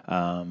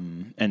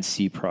and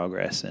see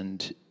progress.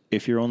 And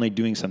if you're only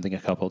doing something a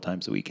couple of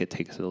times a week, it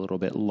takes a little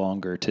bit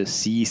longer to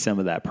see some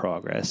of that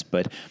progress.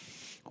 But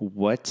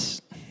what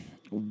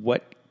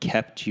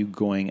kept you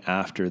going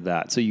after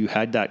that? So you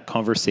had that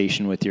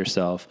conversation with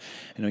yourself.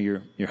 I know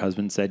your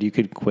husband said you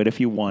could quit if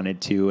you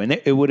wanted to, and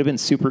it would have been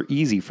super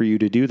easy for you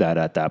to do that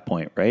at that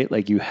point, right?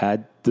 Like you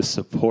had the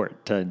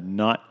support to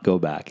not go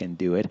back and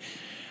do it.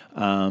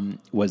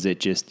 Was it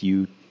just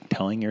you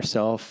telling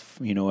yourself,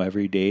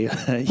 every day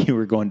you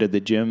were going to the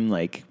gym,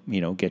 like,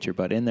 get your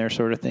butt in there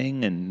sort of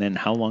thing? And then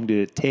how long did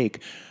it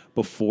take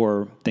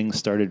before things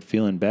started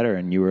feeling better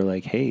and you were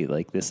like, hey,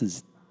 like this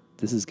is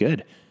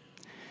good?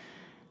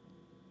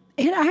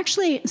 It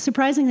actually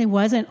surprisingly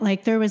wasn't.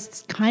 Like, there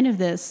was kind of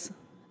this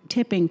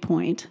tipping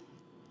point.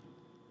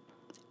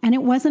 And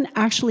it wasn't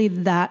actually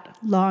that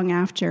long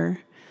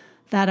after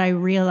that I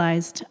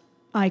realized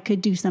I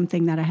could do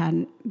something that I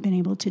hadn't been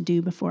able to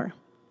do before.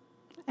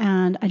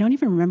 And I don't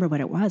even remember what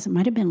it was. It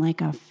might have been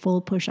like a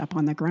full push-up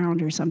on the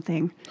ground or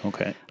something.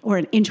 Okay. Or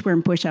an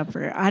inchworm push-up,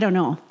 or I don't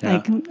know.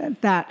 Yeah.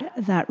 Like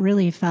that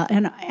really felt.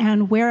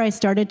 And where I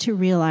started to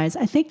realize,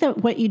 I think that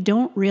what you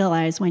don't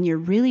realize when you're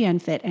really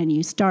unfit and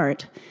you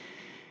start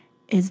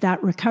is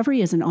that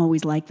recovery isn't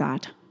always like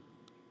that.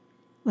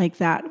 Like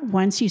that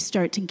once you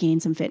start to gain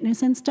some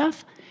fitness and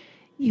stuff,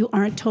 you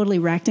aren't totally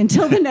wrecked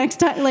until the next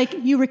time. Like,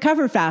 you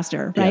recover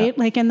faster, right? Yeah.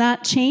 Like, and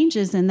that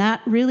changes, and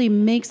that really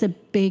makes a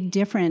big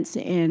difference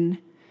in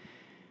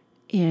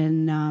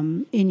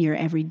your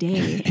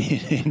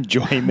everyday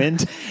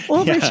enjoyment.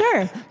 Well, for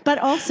sure. But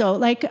also,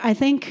 like, I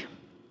think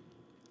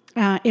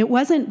it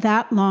wasn't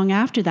that long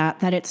after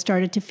that it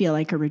started to feel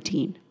like a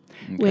routine,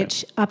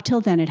 which up till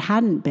then it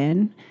hadn't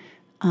been.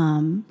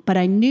 But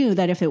I knew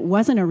that if it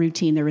wasn't a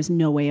routine, there was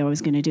no way I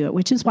was going to do it,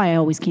 which is why I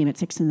always came at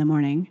 6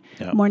 a.m.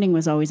 Yeah. Morning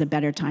was always a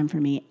better time for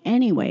me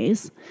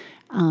anyways.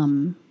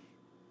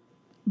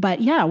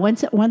 But yeah,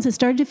 once it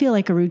started to feel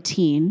like a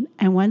routine,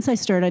 and once I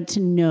started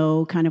to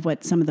know kind of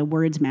what some of the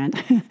words meant,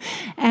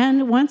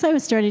 and once I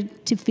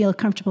started to feel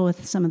comfortable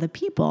with some of the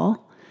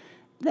people,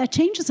 that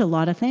changes a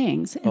lot of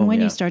things. And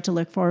when you start to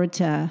look forward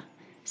to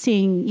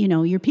seeing,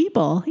 your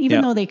people,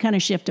 even though they kind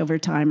of shift over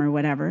time or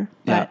whatever,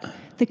 but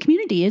the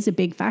community is a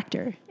big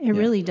factor. It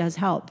really does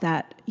help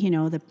that,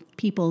 the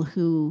people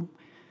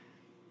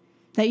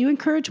that you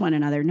encourage one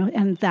another,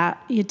 and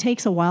that it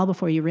takes a while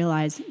before you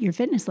realize your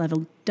fitness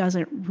level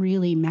doesn't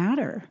really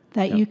matter,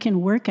 that you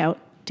can work out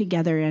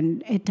together,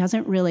 and it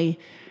doesn't really,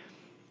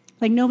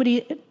 like,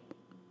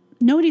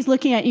 nobody's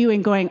looking at you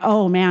and going,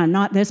 oh man,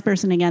 not this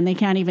person again. They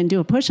can't even do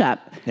a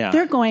push-up. Yeah.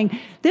 They're going,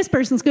 this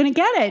person's going to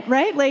get it,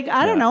 right? Like,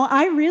 I don't know.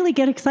 I really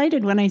get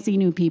excited when I see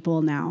new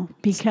people now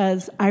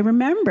because I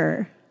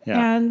remember.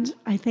 Yeah. And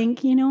I think,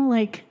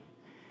 like,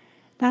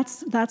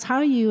 that's how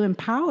you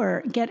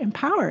get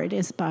empowered,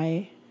 is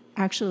by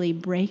actually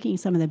breaking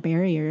some of the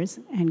barriers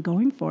and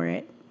going for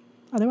it.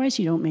 Otherwise,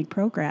 you don't make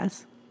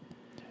progress.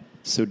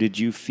 So did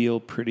you feel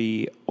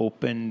pretty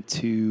open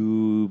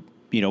to,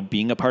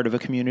 being a part of a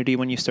community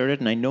when you started?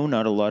 And I know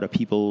not a lot of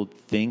people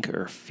think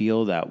or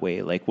feel that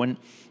way. Like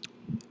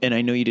and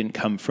I know you didn't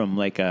come from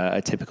like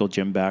a typical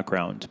gym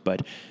background,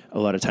 but a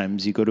lot of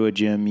times you go to a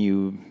gym,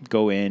 you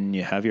go in,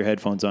 you have your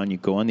headphones on, you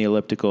go on the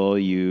elliptical,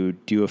 you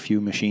do a few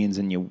machines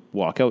and you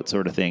walk out,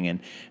 sort of thing.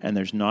 And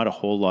there's not a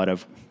whole lot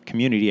of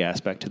community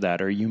aspect to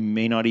that, or you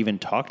may not even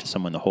talk to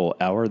someone the whole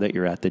hour that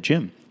you're at the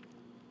gym.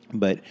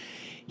 But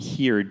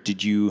here,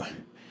 did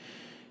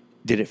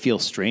it feel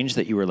strange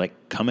that you were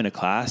like coming to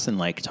class and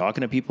like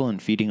talking to people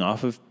and feeding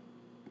off of,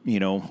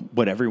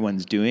 what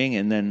everyone's doing?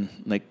 And then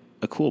like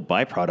a cool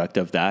byproduct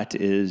of that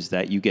is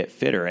that you get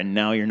fitter, and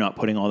now you're not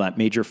putting all that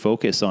major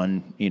focus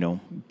on,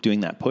 doing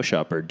that push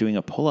up or doing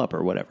a pull up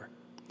or whatever.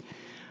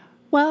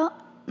 Well,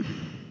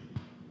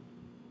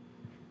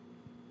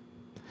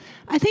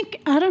 I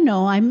think, I don't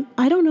know.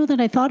 I don't know that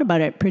I thought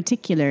about it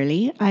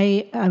particularly.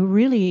 I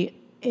really,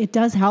 it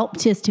does help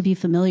just to be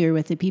familiar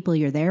with the people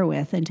you're there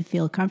with and to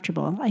feel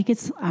comfortable. Like,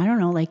 I don't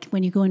know, like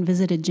when you go and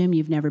visit a gym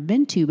you've never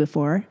been to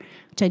before,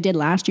 which I did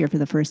last year for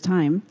the first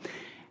time,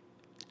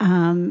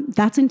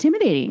 that's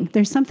intimidating.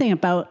 There's something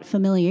about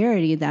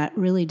familiarity that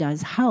really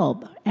does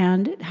help.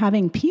 And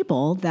having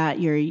people that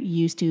you're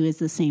used to is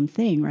the same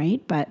thing,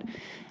 right? But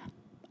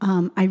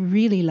I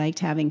really liked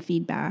having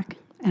feedback.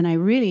 And I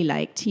really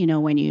liked,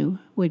 when you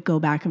would go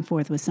back and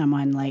forth with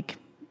someone, like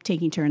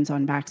taking turns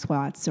on back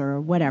squats or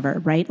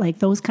whatever, right? Like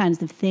those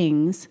kinds of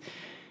things.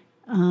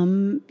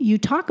 You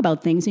talk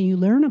about things and you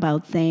learn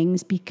about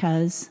things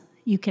because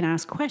you can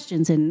ask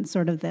questions in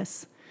sort of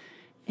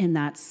in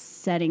that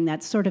setting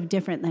that's sort of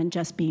different than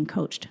just being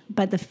coached.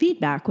 But the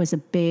feedback was a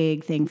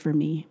big thing for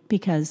me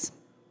because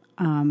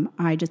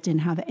I just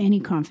didn't have any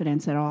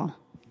confidence at all.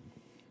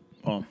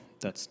 Well,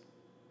 that's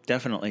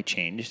definitely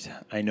changed.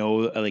 I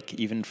know, like,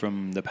 even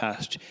from the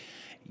past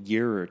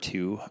year or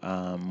two,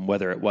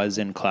 whether it was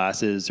in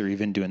classes or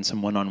even doing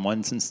some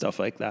one-on-ones and stuff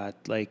like that,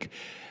 like,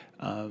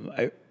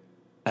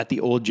 at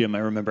the old gym, I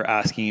remember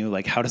asking you,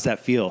 like, how does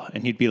that feel?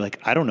 And you'd be like,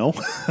 I don't know.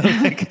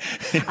 Like,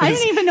 I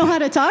didn't even know how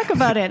to talk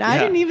about it. I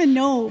Yeah. didn't even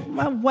know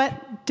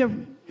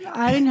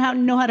I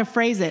didn't know how to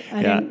phrase it.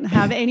 I didn't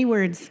have any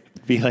words.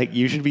 Be like,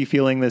 you should be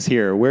feeling this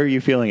here. Where are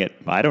you feeling it?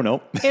 I don't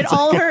know. It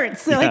all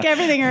hurts. Like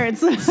everything hurts.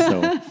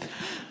 So,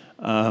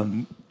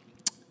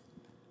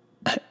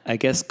 I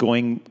guess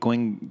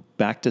going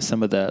back to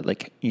some of the,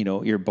 like,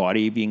 your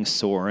body being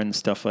sore and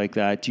stuff like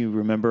that, do you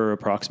remember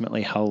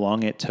approximately how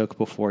long it took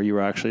before you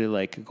were actually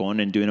like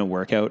going and doing a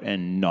workout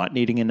and not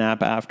needing a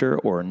nap after,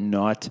 or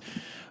not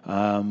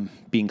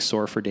being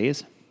sore for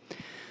days?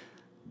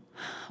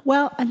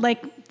 Well,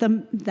 like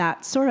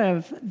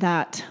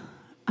that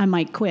I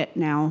might quit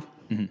now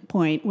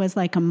point was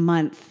like a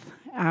month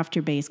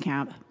after base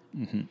camp.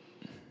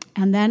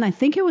 And then I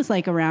think it was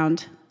like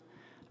around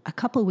a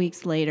couple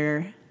weeks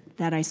later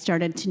that I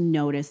started to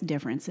notice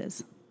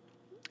differences.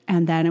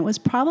 And then it was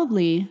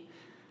probably,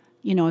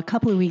 a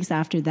couple of weeks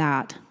after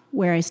that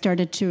where I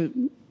started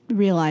to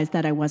realize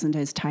that I wasn't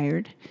as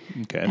tired.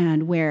 Okay.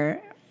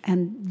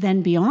 And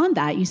then beyond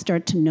that, you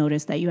start to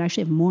notice that you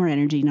actually have more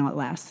energy, not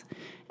less.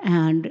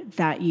 And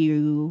that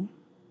you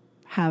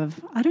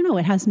have,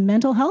 it has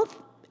mental health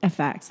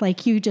effects.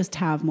 Like you just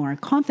have more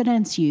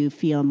confidence, you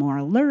feel more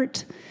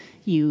alert,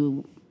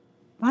 it's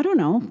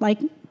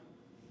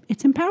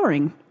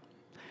empowering.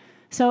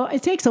 So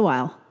it takes a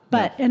while,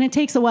 and it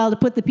takes a while to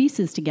put the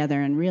pieces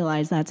together and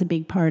realize that's a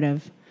big part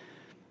of,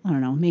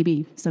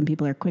 maybe some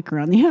people are quicker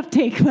on the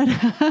uptake, but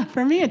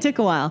for me, it took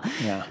a while.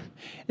 Yeah.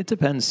 It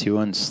depends too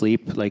on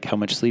sleep, like how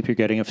much sleep you're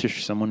getting. If you're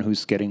someone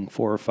who's getting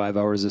 4 or 5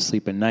 hours of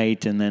sleep a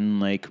night and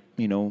then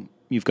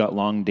you've got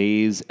long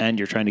days and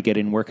you're trying to get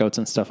in workouts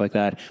and stuff like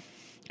that,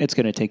 it's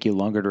going to take you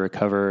longer to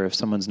recover if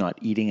someone's not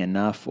eating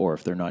enough or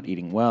if they're not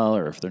eating well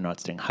or if they're not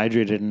staying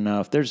hydrated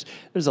enough. There's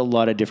a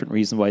lot of different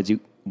reasons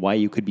why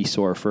you could be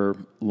sore for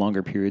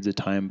longer periods of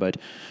time. But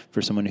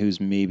for someone who's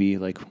maybe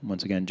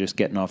once again, just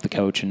getting off the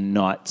couch and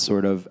not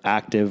sort of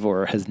active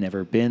or has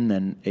never been,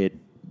 then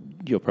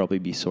you'll probably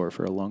be sore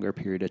for a longer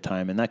period of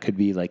time. And that could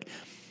be like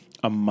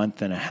a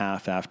month and a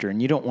half after.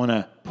 And you don't want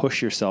to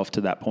push yourself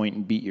to that point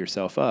and beat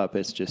yourself up.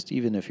 It's just,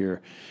 even if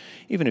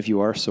you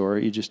are sore,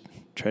 you just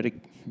try to,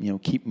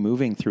 keep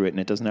moving through it. And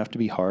it doesn't have to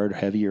be hard,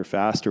 heavy, or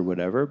fast or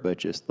whatever, but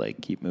just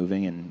keep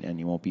moving and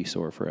you won't be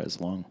sore for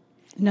as long.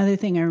 Another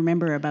thing I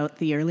remember about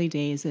the early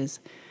days is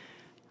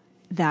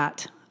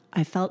that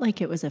I felt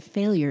like it was a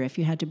failure if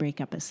you had to break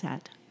up a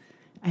set.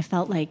 I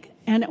felt like,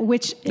 not at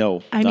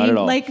all.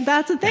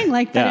 That's the thing.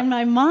 That in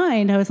my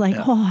mind, I was like,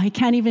 I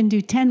can't even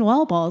do 10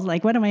 wall balls.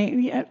 Like, what am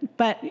I?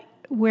 But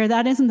where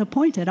that isn't the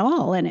point at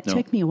all. And it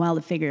took me a while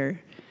to figure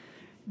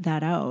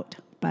that out.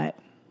 But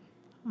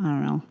I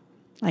don't know.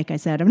 Like I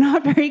said, I'm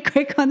not very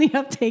quick on the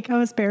uptake. I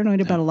was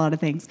paranoid about a lot of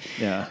things.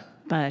 Yeah.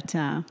 But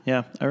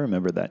yeah, I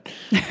remember that.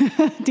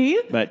 Do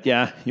you? But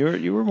yeah,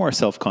 you were more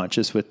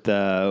self-conscious with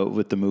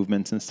the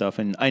movements and stuff,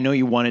 and I know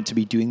you wanted to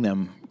be doing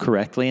them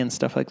correctly and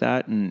stuff like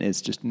that, and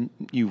it's just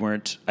you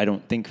weren't, I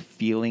don't think,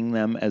 feeling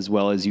them as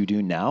well as you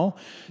do now.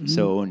 Mm-hmm.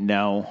 So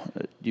now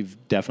you've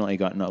definitely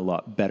gotten a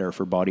lot better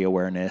for body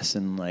awareness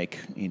and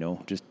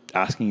just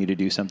asking you to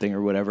do something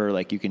or whatever,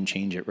 you can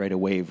change it right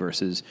away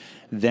versus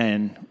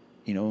then,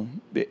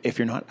 if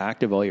you're not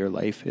active all your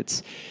life,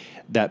 it's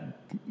that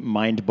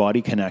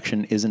mind-body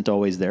connection isn't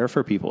always there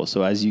for people.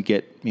 So as you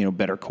get,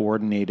 better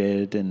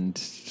coordinated and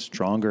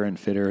stronger and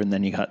fitter, and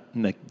then you got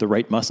the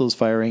right muscles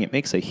firing, it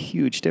makes a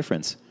huge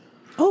difference.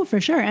 Oh, for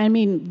sure. I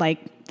mean,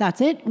 that's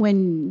it.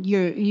 When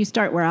you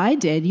start where I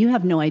did, you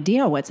have no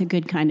idea what's a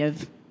good kind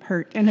of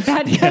hurt and a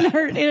bad kind of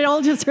hurt. It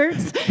all just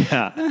hurts.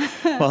 Yeah.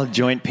 Well,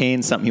 joint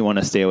pain, something you want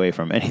to stay away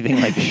from.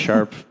 Anything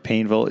sharp,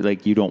 painful,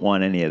 you don't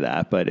want any of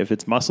that. But if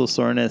it's muscle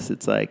soreness,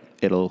 it's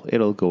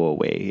it'll go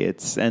away.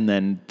 And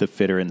then the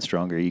fitter and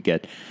stronger you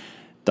get,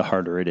 the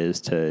harder it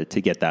is to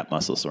get that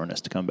muscle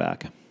soreness to come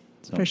back.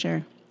 So. For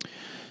sure.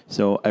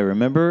 So I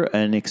remember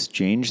an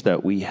exchange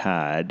that we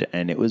had,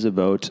 and it was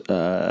about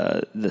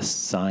the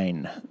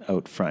sign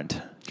out front.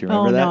 Do you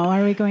remember that? Oh, no.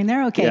 Are we going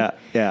there? Okay.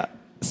 Yeah.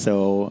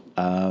 So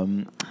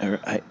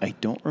I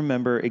don't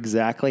remember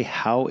exactly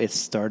how it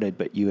started,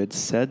 but you had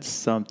said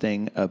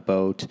something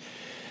about,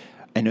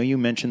 I know you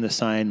mentioned the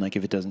sign, if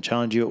it doesn't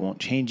challenge you, it won't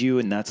change you.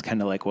 And that's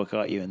kind of what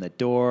got you in the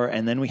door.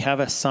 And then we have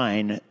a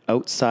sign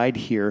outside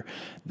here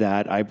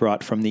that I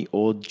brought from the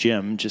old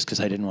gym just because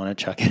I didn't want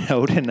to chuck it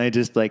out. And I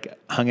just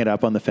hung it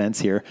up on the fence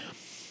here.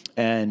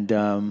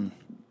 And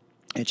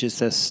it just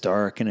says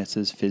Stark and it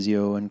says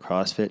physio and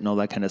CrossFit and all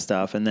that kind of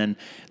stuff. And then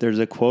there's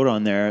a quote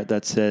on there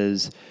that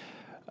says,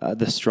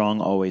 the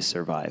strong always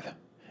survive.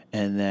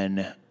 And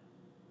then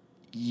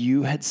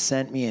you had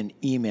sent me an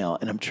email,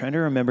 and I'm trying to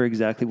remember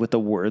exactly what the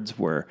words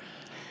were.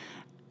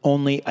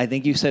 I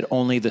think you said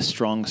only the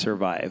strong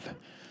survive.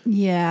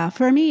 Yeah,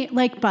 for me,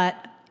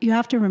 but you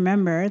have to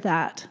remember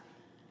that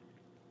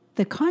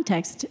the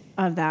context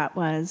of that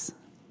was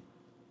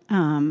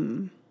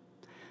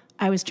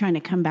I was trying to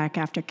come back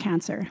after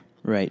cancer.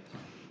 Right.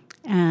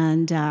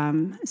 And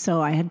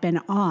so I had been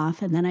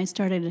off, and then I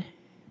started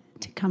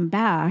to come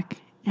back,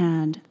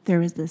 and there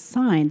was this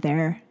sign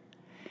there.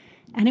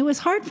 And it was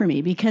hard for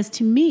me because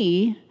to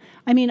me,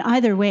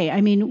 either way,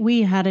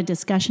 we had a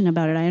discussion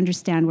about it. I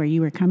understand where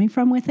you were coming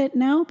from with it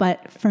now.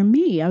 But for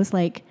me, I was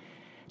like,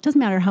 it doesn't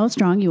matter how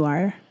strong you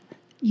are,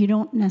 you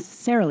don't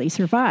necessarily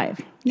survive.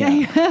 Yeah.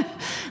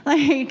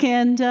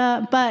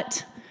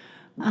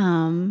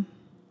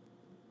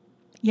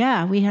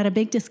 We had a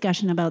big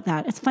discussion about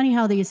that. It's funny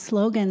how these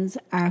slogans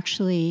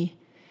actually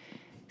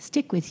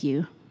stick with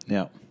you.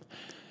 Yeah.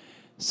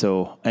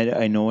 So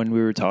I know when we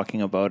were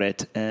talking about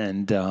it,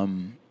 and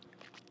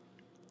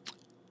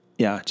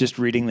Yeah, just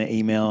reading the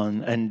email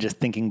and just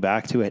thinking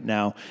back to it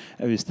now,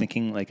 I was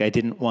thinking like I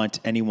didn't want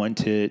anyone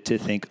to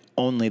think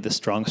only the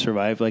strong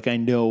survive. Like I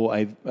know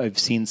I've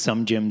seen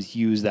some gyms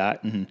use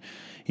that, and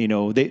you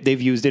know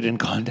they've used it in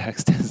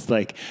context as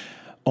like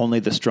only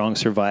the strong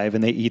survive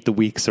and they eat the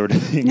weak sort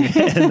of thing.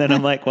 And then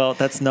I'm like, well,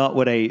 that's not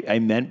what I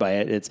meant by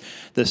it. It's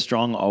the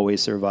strong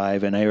always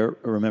survive. And I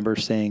remember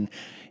saying,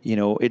 you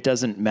know, it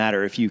doesn't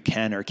matter if you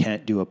can or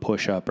can't do a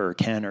push-up or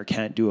can or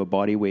can't do a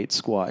body weight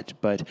squat,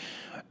 but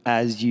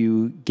as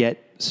you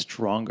get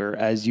stronger,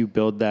 as you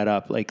build that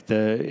up, like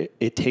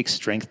it takes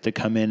strength to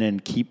come in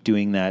and keep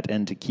doing that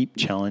and to keep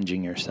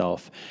challenging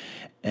yourself.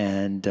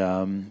 And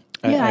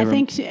I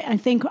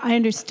think I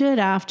understood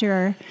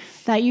after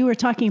that you were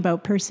talking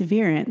about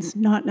perseverance,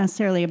 not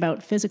necessarily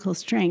about physical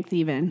strength,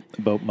 even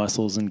about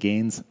muscles and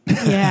gains.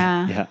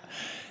 Yeah, yeah.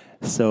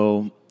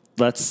 So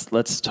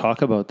let's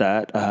talk about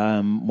that.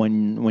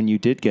 When you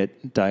did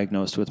get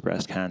diagnosed with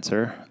breast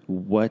cancer,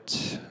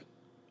 what?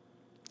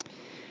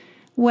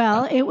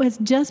 Well, it was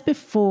just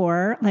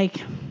before, they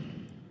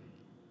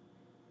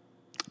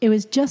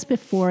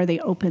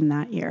opened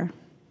that year,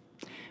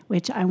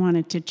 which I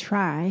wanted to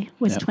try,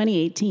 was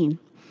 2018.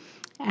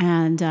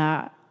 And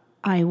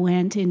I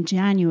went in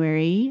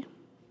January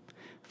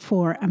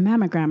for a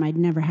mammogram. I'd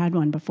never had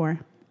one before.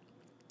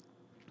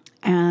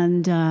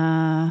 And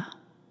I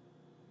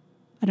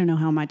don't know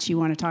how much you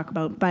want to talk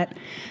about, but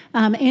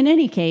in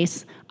any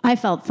case, I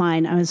felt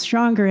fine. I was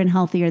stronger and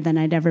healthier than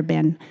I'd ever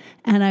been.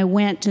 And I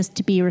went just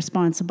to be a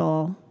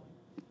responsible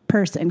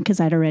person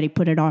because I'd already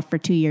put it off for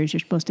 2 years. You're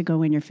supposed to go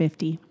when you're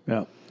 50.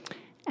 Yeah.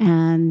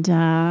 And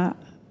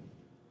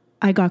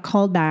I got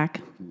called back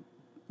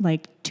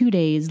like 2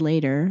 days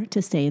later to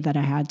say that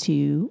I had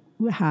to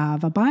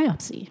have a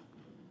biopsy,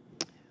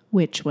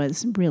 which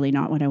was really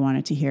not what I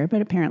wanted to hear.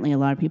 But apparently a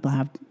lot of people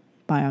have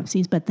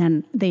biopsies. But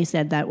then they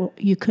said that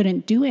you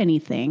couldn't do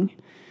anything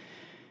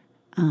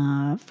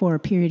for a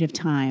period of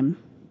time.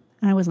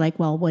 And I was like,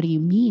 well, what do you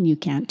mean you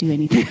can't do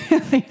anything?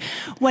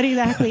 What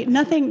exactly?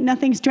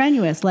 Nothing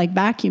strenuous like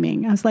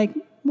vacuuming. I was like,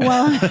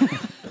 well...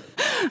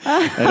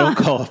 I don't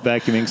call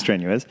vacuuming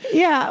strenuous.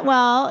 Yeah,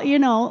 well, you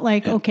know,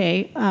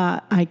 okay,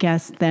 I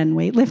guess then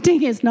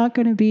weightlifting is not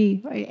going to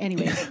be...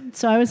 Anyway,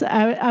 so I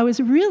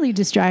was really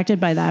distracted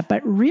by that,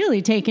 but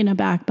really taken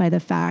aback by the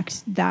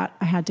fact that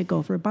I had to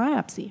go for a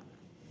biopsy.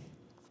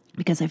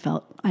 Because I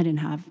felt I didn't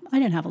have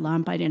a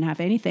lump, I didn't have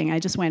anything. I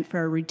just went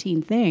for a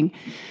routine thing,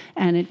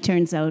 and it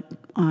turns out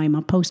I'm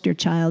a poster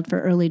child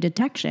for early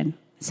detection.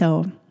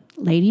 So,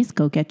 ladies,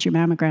 go get your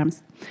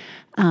mammograms.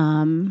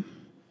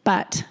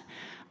 But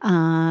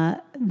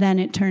then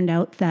it turned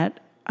out that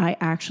I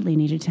actually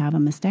needed to have a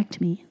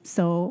mastectomy.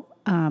 So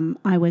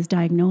I was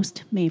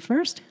diagnosed March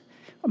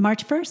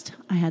 1st.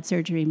 I had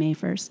surgery May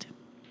 1st,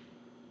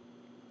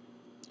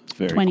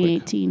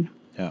 2018. Quick.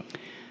 Yeah.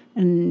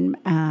 And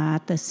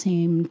at the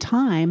same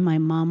time, my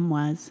mom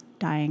was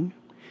dying.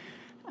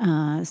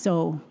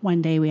 So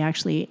one day we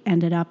actually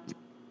ended up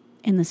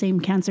in the same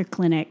cancer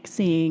clinic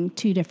seeing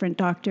 2 different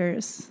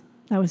doctors.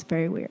 That was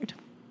very weird.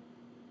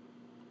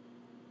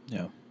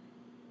 Yeah.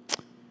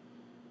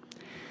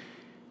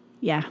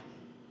 Yeah.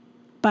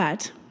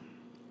 But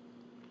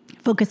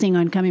focusing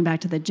on coming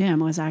back to the gym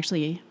was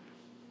actually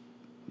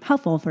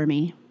helpful for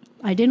me.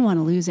 I didn't want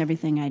to lose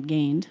everything I'd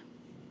gained.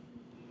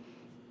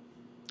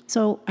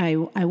 So I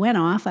went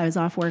off. I was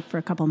off work for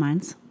a couple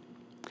months.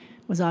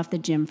 Was off the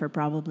gym for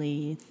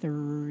probably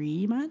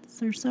 3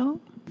 months or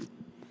so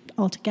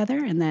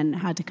altogether, and then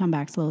had to come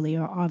back slowly,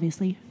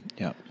 obviously.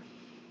 Yeah.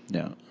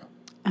 Yeah.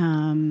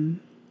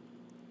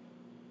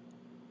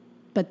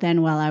 But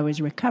then while I was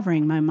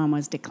recovering, my mom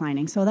was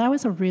declining. So that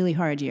was a really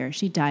hard year.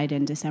 She died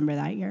in December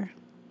that year.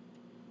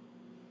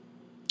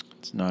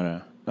 It's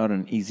not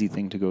an easy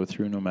thing to go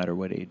through, no matter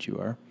what age you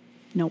are.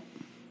 Nope.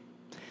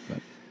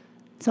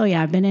 So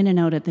yeah, I've been in and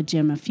out at the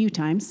gym a few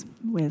times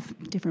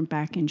with different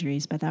back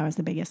injuries, but that was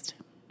the biggest.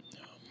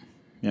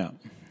 Yeah.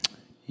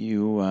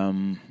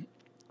 You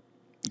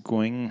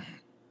going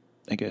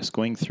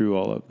through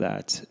all of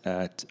that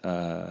at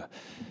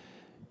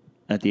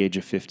the age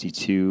of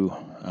 52,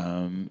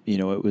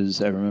 it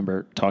was, I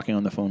remember talking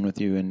on the phone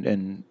with you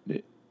and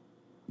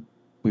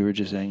we were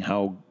just saying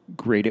how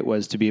great it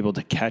was to be able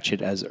to catch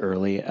it as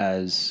early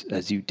as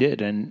you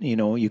did. And,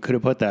 you could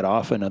have put that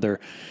off another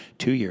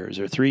 2 years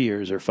or 3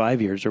 years or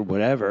 5 years or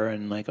whatever.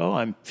 And like, oh,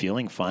 I'm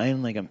feeling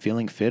fine. Like I'm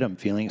feeling fit. I'm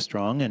feeling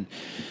strong. And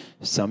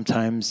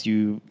sometimes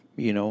you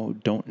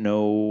don't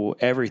know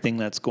everything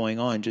that's going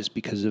on just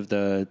because of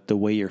the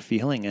way you're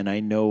feeling. And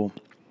I know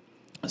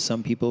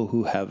some people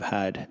who have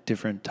had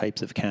different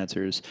types of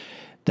cancers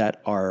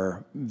that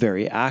are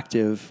very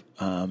active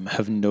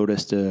have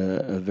noticed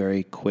a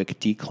very quick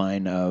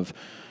decline of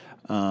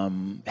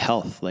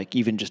health, like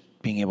even just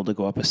being able to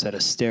go up a set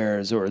of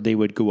stairs, or they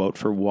would go out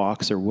for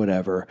walks or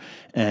whatever,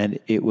 and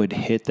it would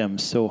hit them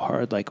so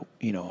hard. Like,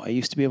 I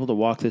used to be able to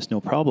walk this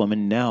no problem,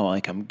 and now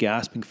like I'm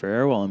gasping for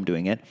air while I'm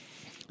doing it.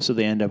 So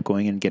they end up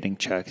going and getting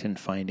checked and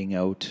finding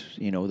out,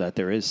 that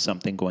there is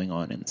something going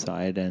on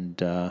inside.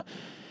 And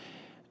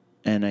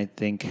I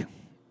think,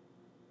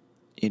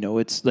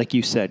 it's like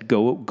you said,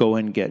 go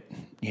and get,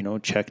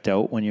 checked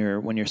out when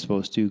you're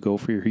supposed to. Go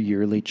for your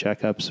yearly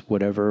checkups,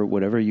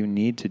 whatever you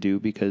need to do,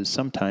 because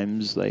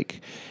sometimes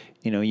like,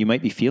 you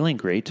might be feeling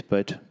great,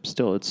 but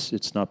still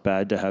it's not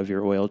bad to have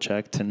your oil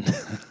checked. And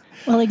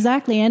well,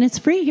 exactly. And it's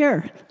free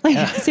here.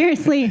 Like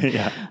seriously.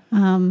 Yeah.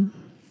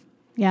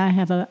 I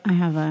have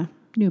a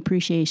new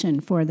appreciation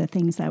for the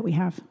things that we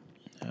have.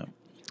 Yeah.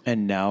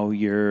 And now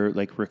you're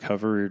like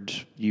recovered.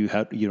 You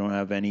don't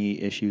have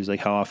any issues. Like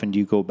how often do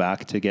you go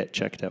back to get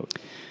checked out?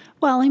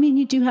 Well, I mean,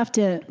 you do have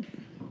to,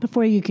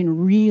 before you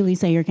can really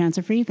say you're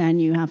cancer free, then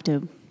you have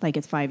to, like,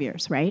 it's 5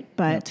 years, right?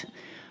 But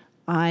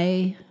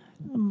I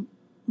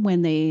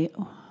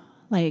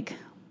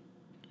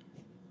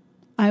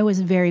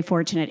was very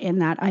fortunate in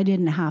that I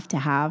didn't have to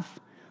have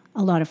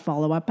a lot of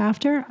follow-up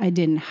after. I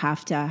didn't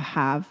have to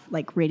have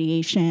like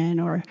radiation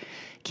or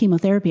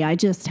chemotherapy. I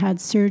just had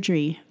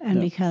surgery.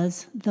 And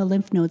because the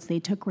lymph nodes they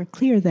took were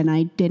clear, then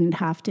I didn't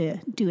have to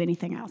do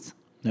anything else.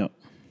 No.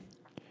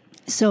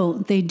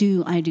 So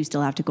I do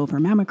still have to go for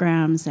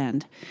mammograms.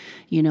 And,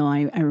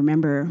 I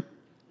remember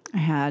I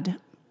had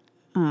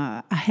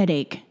a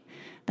headache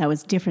that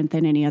was different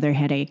than any other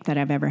headache that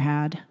I've ever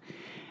had.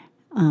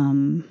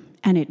 And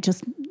it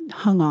just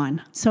hung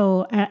on.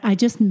 So I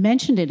just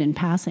mentioned it in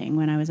passing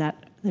when I was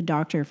at the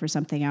doctor for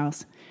something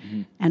else.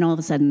 Mm-hmm. And all of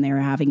a sudden they were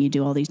having you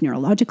do all these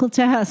neurological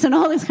tests and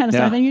all this kind of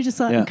stuff. And you're just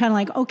kind of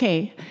like,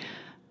 okay,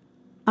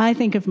 I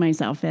think of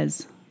myself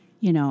as,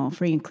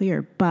 free and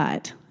clear.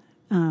 But,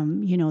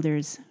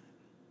 there's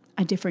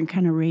a different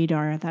kind of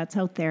radar that's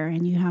out there.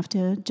 And you have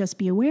to just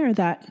be aware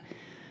that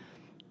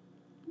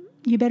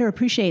you better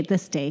appreciate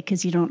this day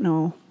because you don't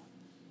know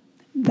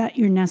that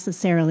you're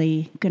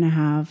necessarily going to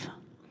have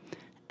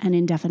an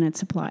indefinite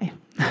supply.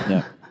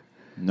 Yeah.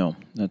 No,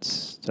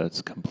 that's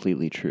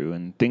completely true.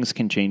 And things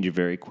can change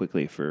very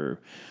quickly for,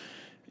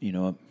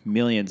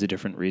 millions of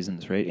different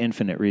reasons, right?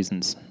 Infinite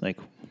reasons, like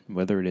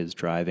whether it is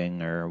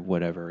driving or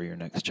whatever, your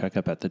next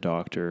checkup at the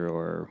doctor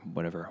or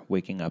whatever,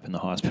 waking up in the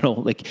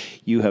hospital, like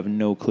you have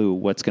no clue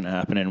what's going to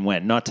happen and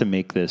when. Not to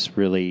make this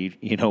really,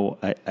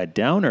 a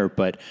downer,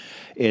 but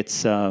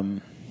it's,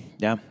 it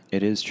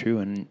is true.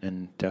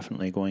 And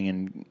definitely going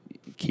and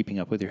keeping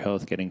up with your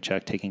health, getting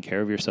checked, taking care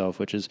of yourself,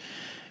 which is,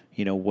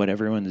 what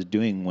everyone's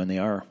doing when they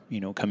are,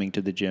 coming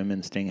to the gym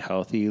and staying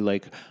healthy.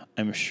 Like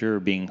I'm sure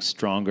being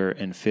stronger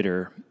and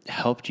fitter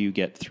helped you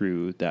get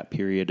through that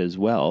period as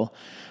well.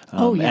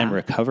 And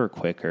recover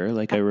quicker.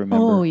 Like I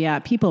remember. Oh yeah.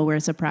 People were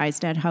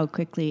surprised at how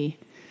quickly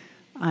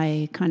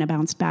I kind of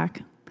bounced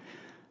back,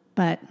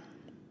 but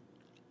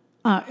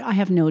I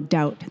have no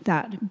doubt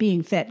that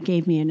being fit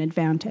gave me an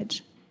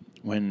advantage.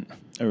 When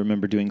I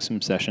remember doing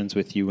some sessions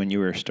with you when you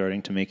were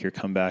starting to make your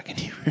comeback and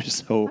you were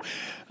so,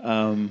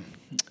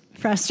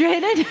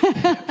 frustrated,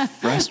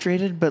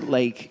 but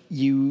like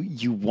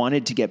you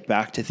wanted to get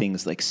back to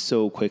things like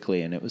so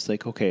quickly. And it was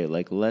like, okay,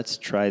 like let's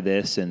try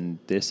this. And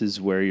this is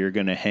where you're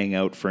going to hang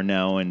out for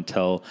now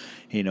until,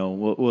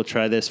 we'll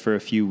try this for a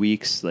few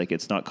weeks. Like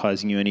it's not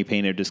causing you any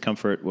pain or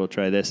discomfort. We'll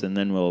try this and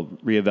then we'll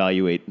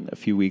reevaluate a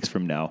few weeks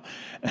from now.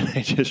 And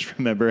I just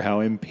remember how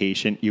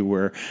impatient you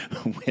were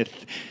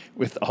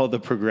with all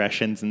the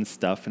progressions and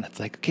stuff. And it's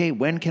like, okay,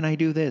 when can I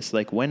do this?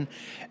 Like when,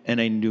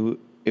 and I knew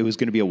it was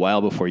going to be a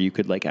while before you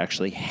could like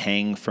actually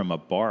hang from a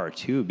bar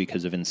too,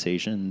 because of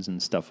incisions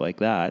and stuff like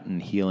that and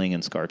healing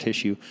and scar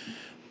tissue.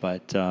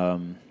 But,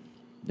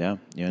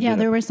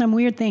 there were some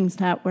weird things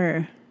that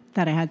I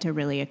had to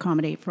really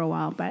accommodate for a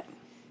while, but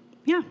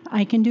yeah,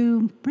 I can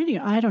do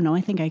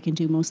I think I can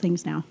do most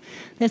things now.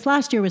 This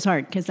last year was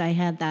hard because I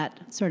had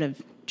that sort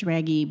of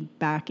draggy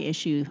back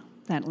issue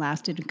that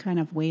lasted kind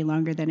of way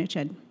longer than it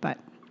should, but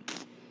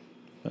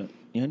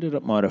you ended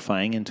up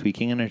modifying and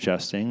tweaking and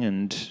adjusting,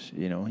 and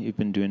you've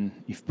been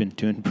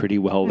doing pretty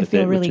well with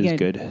it, really which is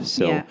good.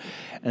 So,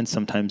 and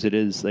sometimes it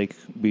is like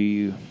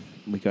we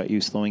got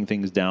you slowing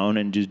things down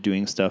and just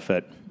doing stuff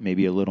at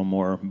maybe a little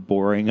more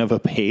boring of a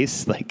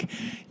pace. Like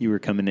you were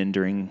coming in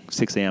during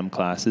 6 a.m.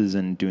 classes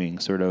and doing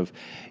sort of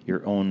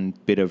your own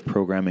bit of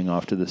programming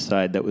off to the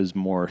side that was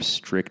more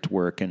strict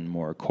work and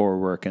more core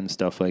work and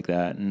stuff like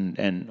that.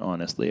 And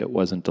honestly, it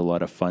wasn't a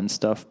lot of fun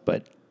stuff,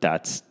 but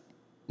that's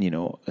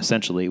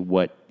essentially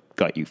what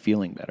got you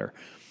feeling better.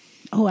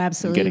 Oh,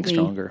 absolutely. And getting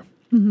stronger.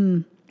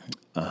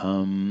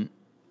 Mm-hmm.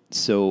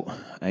 So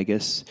I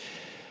guess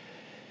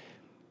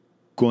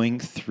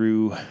going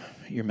through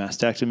your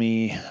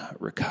mastectomy,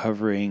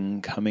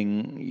 recovering,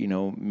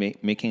 coming,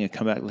 making a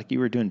comeback, like you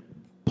were doing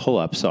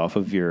pull-ups off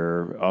of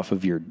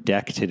your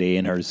deck today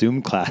in our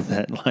Zoom class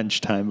at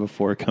lunchtime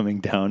before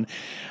coming down.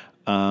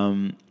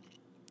 What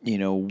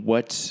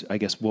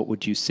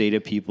would you say to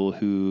people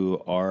who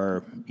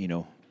are,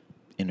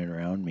 in and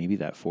around maybe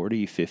that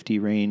 40, 50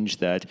 range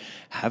that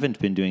haven't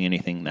been doing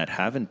anything, that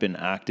haven't been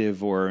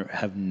active or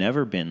have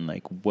never been?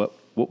 Like, what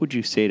would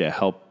you say to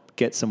help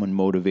get someone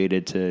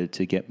motivated to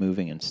get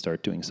moving and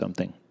start doing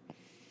something?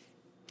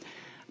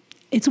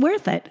 It's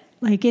worth it.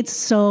 Like, it's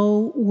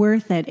so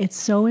worth it. It's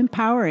so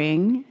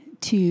empowering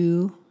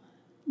to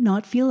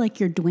not feel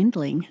like you're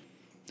dwindling.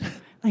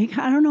 Like,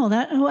 I don't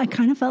know I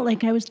kind of felt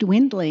like I was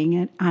dwindling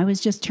and I was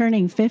just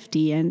turning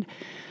 50. And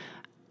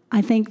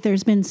I think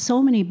there's been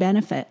so many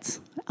benefits,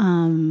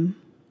 not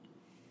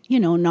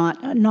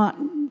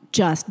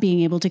just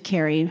being able to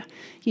carry,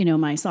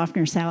 my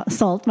softener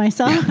salt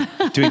myself.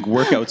 Doing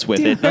workouts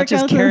with it, not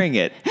just carrying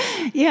it.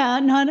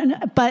 Yeah,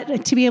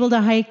 but to be able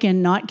to hike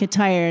and not get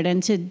tired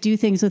and to do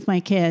things with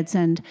my kids.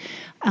 And,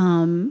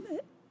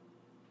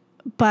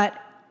 but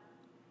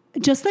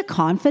just the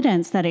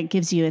confidence that it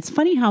gives you. It's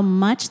funny how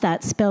much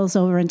that spills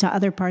over into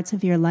other parts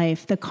of your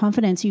life, the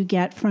confidence you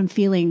get from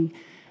feeling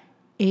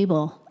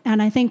able.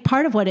 And I think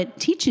part of what it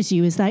teaches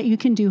you is that you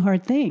can do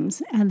hard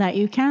things and that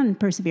you can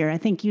persevere. I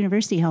think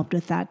university helped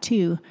with that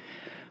too.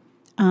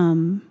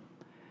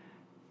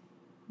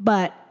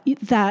 But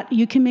that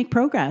you can make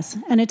progress.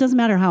 And it doesn't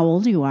matter how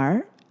old you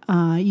are.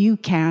 You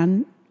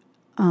can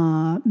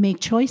make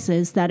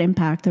choices that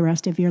impact the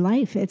rest of your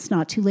life. It's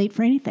not too late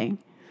for anything.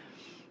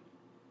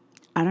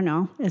 I don't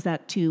know. Is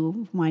that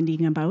too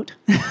winding about?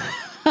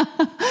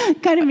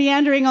 Kind of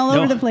meandering all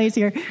over the place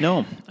here.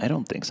 No, I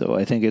don't think so.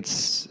 I think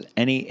it's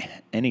any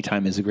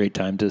time is a great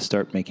time to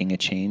start making a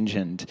change,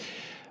 and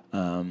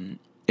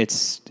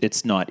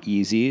it's not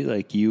easy.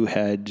 Like you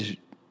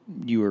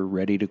were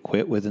ready to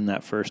quit within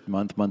that first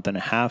month and a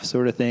half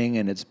sort of thing,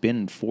 and it's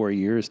been 4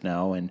 years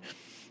now, and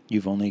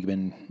you've only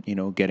been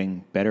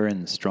getting better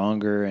and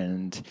stronger,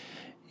 and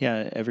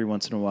every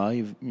once in a while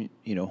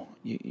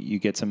you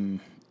get some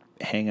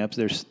hang-ups.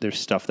 There's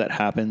stuff that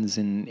happens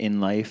in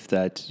life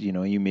that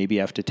you maybe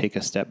have to take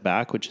a step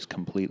back, which is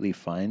completely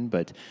fine,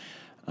 but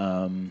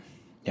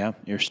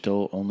you're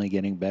still only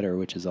getting better,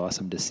 which is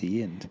awesome to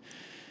see. And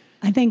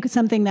I think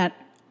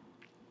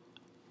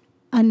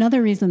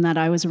another reason that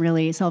I was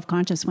really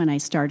self-conscious when I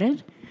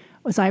started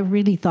was I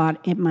really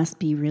thought it must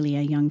be really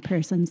a young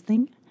person's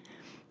thing,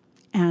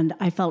 and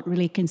I felt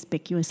really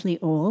conspicuously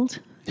old.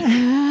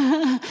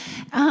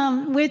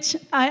 Which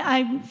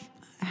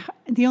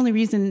the only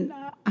reason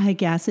I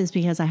guess is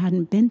because I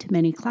hadn't been to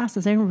many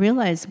classes. I didn't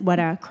realize what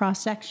a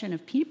cross-section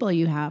of people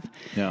you have.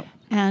 Yeah.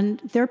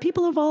 And there are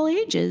people of all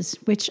ages,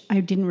 which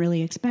I didn't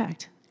really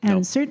expect.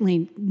 And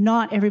certainly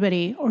not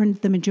everybody, or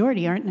the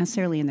majority, aren't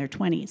necessarily in their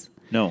 20s.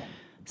 No.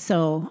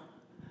 So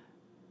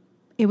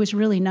it was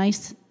really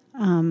nice.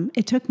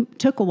 It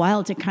took a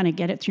while to kind of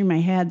get it through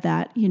my head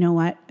that,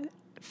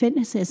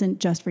 fitness isn't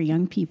just for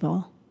young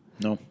people.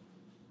 No.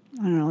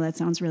 I don't know, that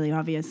sounds really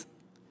obvious,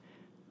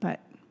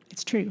 but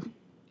it's true.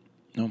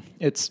 No,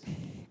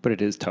 but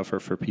it is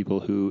tougher for people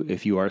who,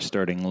 if you are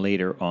starting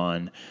later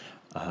on,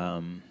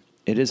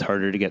 it is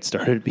harder to get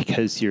started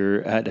because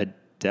you're at a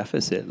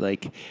deficit.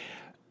 Like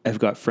I've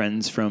got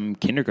friends from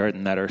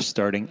kindergarten that are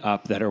starting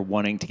up that are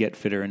wanting to get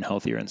fitter and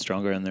healthier and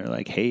stronger. And they're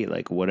like, hey,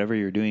 like whatever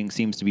you're doing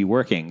seems to be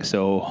working.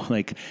 So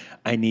like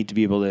I need to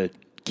be able to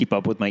keep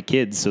up with my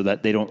kids so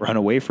that they don't run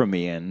away from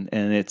me. And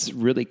it's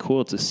really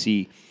cool to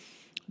see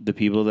the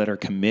people that are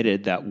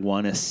committed, that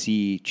want to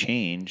see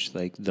change.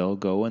 Like they'll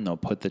go and they'll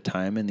put the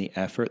time and the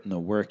effort and the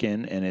work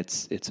in. And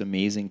it's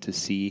amazing to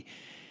see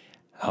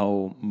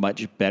how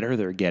much better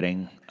they're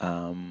getting,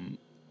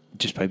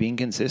 just by being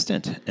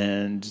consistent.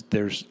 And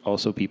there's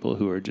also people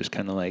who are just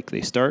kind of like,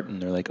 they start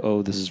and they're like,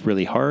 oh, this is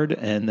really hard.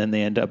 And then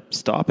they end up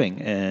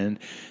stopping. And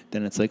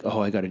then it's like,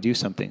 oh, I got to do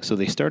something. So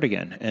they start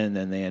again and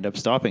then they end up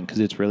stopping because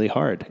it's really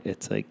hard.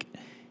 It's like,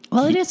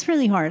 well, it is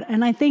really hard.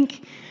 And I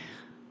think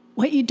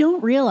what you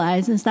don't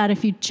realize is that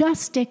if you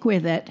just stick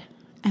with it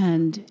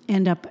and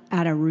end up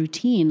at a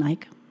routine,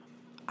 like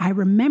I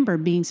remember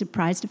being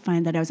surprised to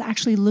find that I was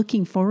actually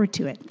looking forward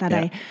to it,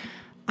 that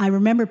I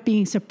remember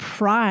being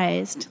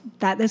surprised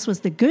that this was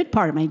the good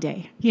part of my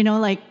day.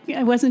 Like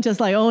I wasn't just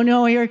like, oh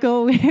no, here I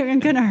go, I'm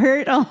going to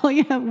hurt. Oh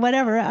yeah,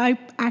 whatever. I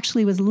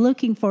actually was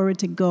looking forward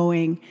to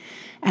going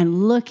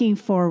and looking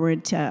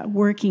forward to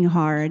working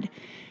hard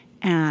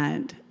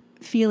and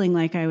feeling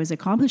like I was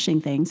accomplishing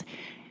things.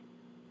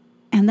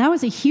 And that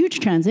was a huge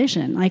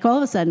transition. Like all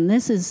of a sudden,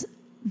 this is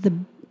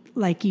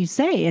like you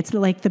say, it's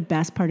like the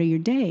best part of your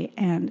day.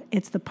 And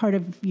it's the part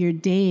of your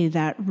day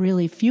that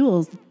really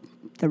fuels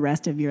the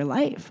rest of your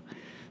life.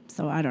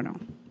 So I don't know.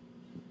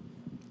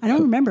 I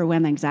don't remember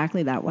when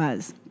exactly that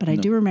was, but I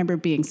do remember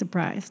being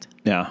surprised.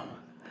 Yeah.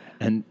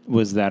 And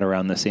was that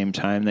around the same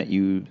time that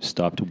you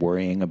stopped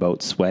worrying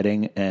about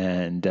sweating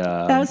and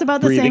that was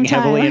about the breathing same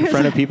time. heavily in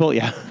front of people?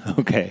 Yeah.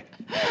 Okay.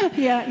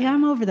 Yeah,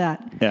 I'm over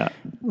that. Yeah.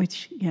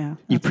 Which, yeah.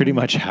 You pretty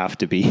much have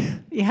to be.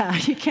 Yeah,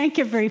 you can't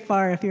get very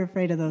far if you're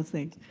afraid of those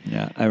things.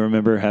 Yeah. I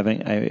remember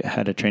I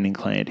had a training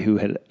client who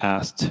had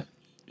asked,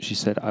 she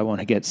said, I want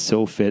to get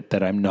so fit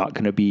that I'm not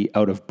going to be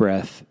out of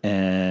breath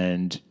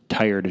and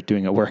tired of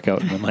doing a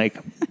workout. And I'm like,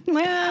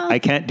 well, I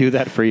can't do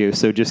that for you.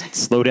 So just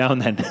slow down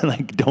then.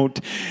 Like don't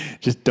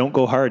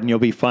go hard and you'll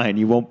be fine.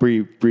 You won't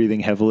be breathing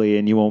heavily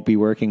and you won't be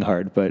working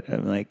hard. But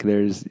I'm like,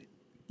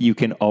 you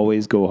can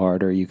always go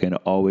harder. You can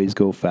always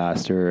go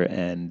faster.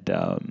 And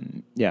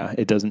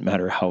it doesn't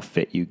matter how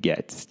fit you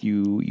get.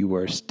 You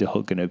are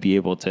still going to be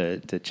able to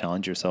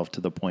challenge yourself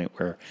to the point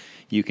where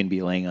you can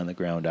be laying on the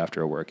ground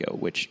after a workout,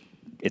 which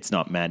it's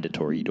not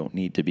mandatory. You don't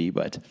need to be,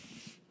 but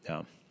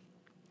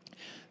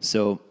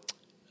So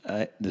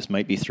this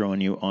might be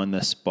throwing you on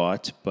the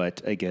spot,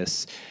 but I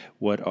guess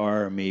what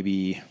are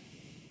maybe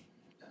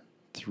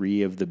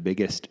 3 of the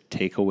biggest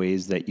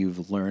takeaways that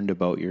you've learned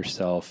about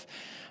yourself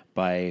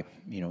by,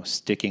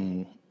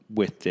 sticking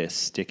with this,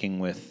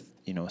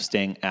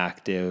 staying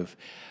active,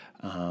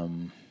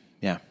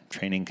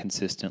 training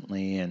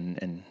consistently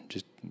and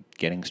just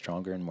getting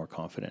stronger and more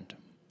confident?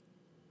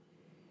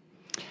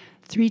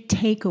 3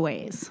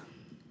 takeaways.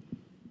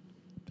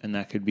 And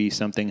that could be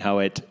something, how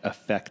it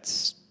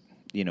affects,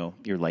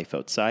 your life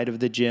outside of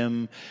the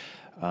gym,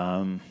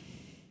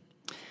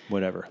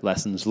 whatever,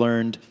 lessons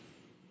learned.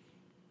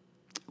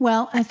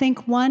 Well, I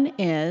think one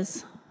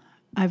is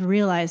I've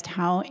realized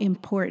how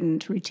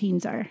important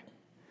routines are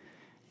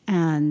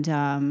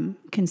and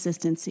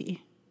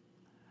consistency.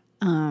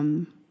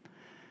 And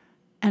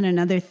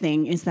another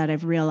thing is that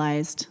I've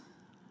realized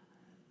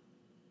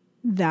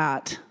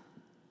that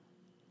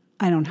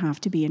I don't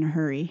have to be in a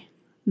hurry.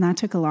 And that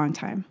took a long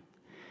time.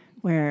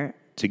 Where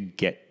to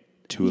get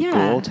to a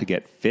goal, to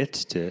get fit,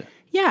 to...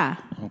 Yeah,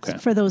 okay.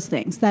 For those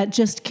things. That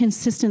just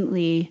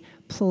consistently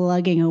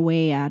plugging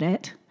away at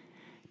it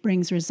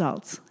brings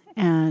results.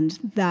 And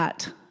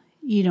that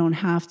you don't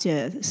have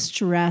to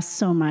stress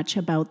so much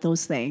about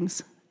those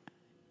things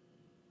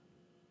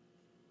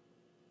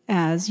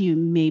as you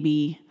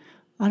maybe...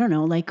 I don't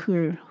know, like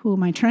who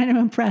am I trying to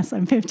impress?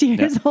 I'm 50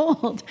 years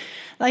old.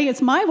 Like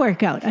it's my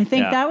workout. I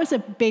think that was a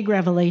big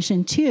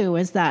revelation too,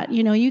 is that,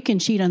 you can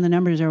cheat on the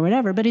numbers or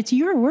whatever, but it's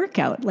your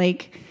workout.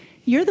 Like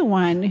you're the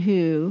one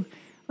who,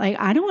 like,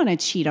 I don't want to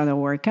cheat on the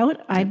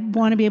workout. I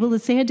want to be able to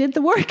say I did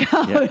the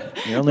workout. Yeah.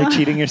 You're only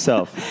cheating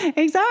yourself.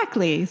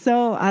 Exactly.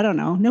 So I don't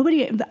know.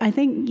 I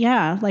think,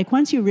 like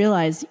once you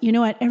realize, you know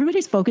what,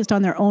 everybody's focused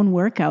on their own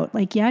workout.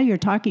 Like, you're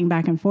talking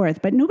back and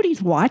forth, but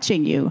nobody's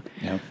watching you.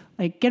 Yeah.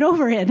 Like, get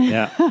over it.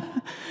 Yeah.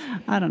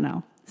 I don't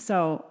know.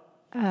 So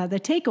the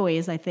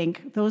takeaways, I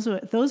think, those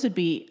would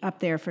be up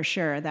there for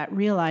sure, that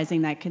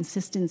realizing that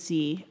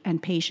consistency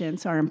and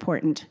patience are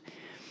important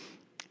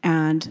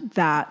and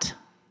that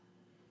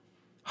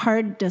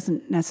hard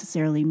doesn't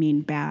necessarily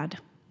mean bad.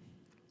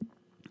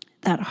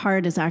 That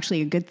hard is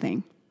actually a good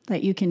thing,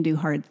 that you can do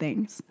hard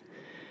things.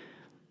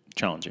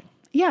 Challenging.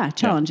 Yeah,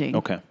 challenging. Yeah.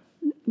 Okay.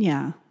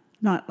 Yeah.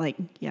 Not like,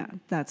 I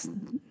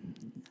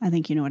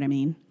think you know what I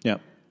mean. Yeah.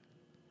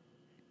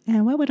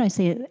 And what would I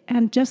say?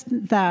 And just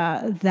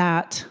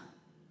that,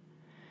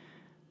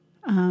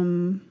 I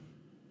don't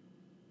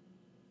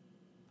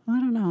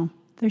know.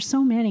 There's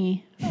so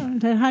many.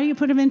 How do you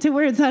put them into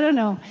words? I don't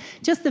know.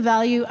 Just the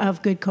value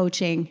of good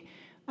coaching,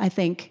 I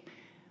think,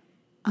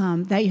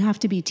 that you have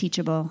to be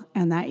teachable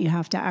and that you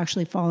have to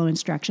actually follow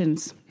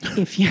instructions.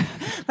 If you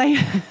like,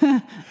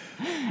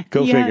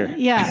 go figure.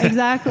 Yeah,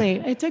 exactly.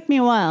 It took me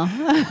a while,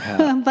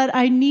 but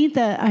I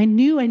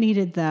knew I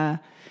needed the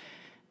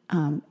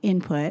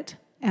input.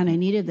 And I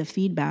needed the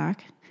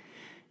feedback,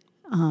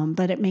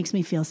 but it makes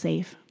me feel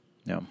safe.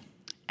 Yeah.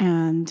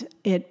 And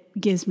it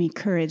gives me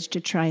courage to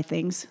try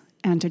things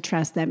and to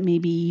trust that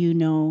maybe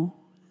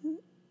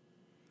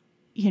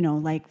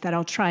like that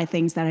I'll try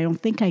things that I don't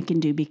think I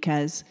can do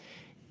because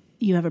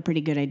you have a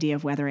pretty good idea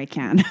of whether I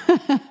can.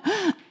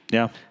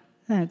 Yeah.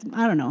 I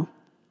don't know.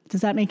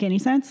 Does that make any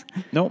sense?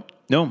 No,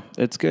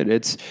 it's good.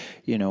 It's,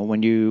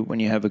 when you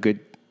have a good,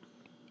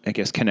 I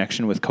guess,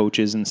 connection with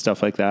coaches and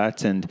stuff like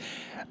that, and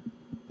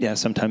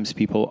sometimes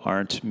people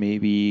aren't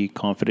maybe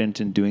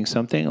confident in doing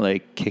something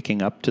like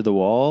kicking up to the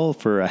wall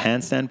for a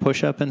handstand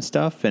push-up and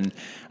stuff. And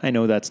I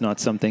know that's not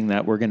something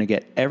that we're going to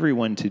get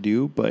everyone to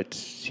do, but,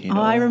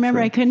 I remember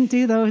I couldn't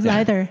do those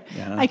either.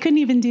 Yeah. I couldn't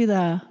even do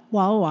the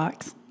wall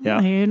walks. Yeah.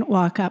 I didn't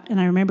walk up. And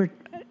I remember,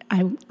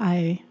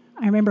 I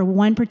remember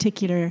one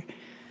particular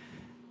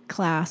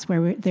class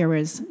where you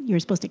were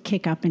supposed to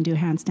kick up and do a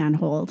handstand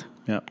hold.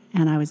 Yeah.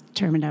 And I was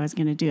determined I was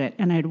going to do it.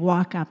 And I'd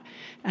walk up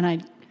and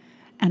I'd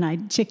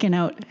chicken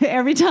out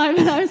every time.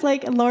 And I was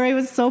like, Lori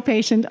was so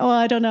patient. Oh,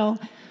 I don't know.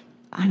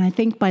 And I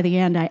think by the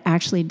end, I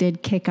actually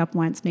did kick up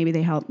once. Maybe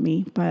they helped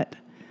me, but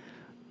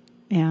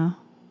yeah.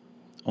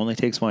 Only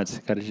takes once.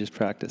 Got to just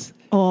practice.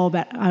 Oh,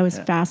 but I was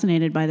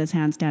fascinated by this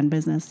handstand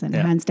business and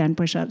handstand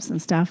push-ups and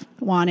stuff.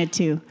 Wanted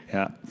to.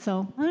 Yeah.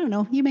 So I don't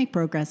know. You make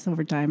progress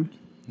over time.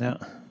 Yeah.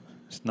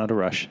 It's not a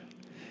rush.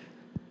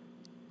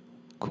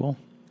 Cool.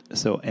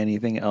 So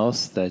anything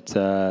else that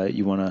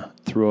you want to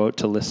throw out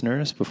to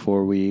listeners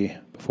before we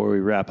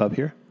wrap up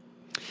here?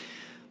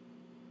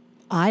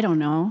 I don't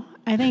know.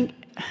 I think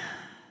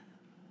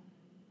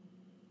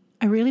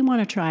I really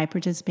want to try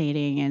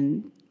participating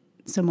in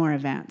some more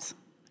events.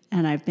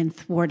 And I've been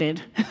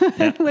thwarted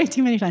way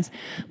too many times.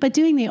 But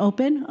doing the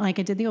open, like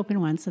I did the open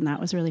once, and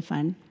that was really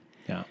fun.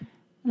 Yeah.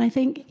 And I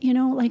think,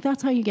 like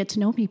that's how you get to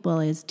know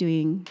people, is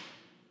doing,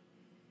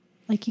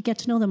 like you get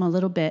to know them a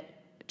little bit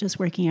just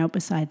working out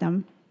beside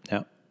them.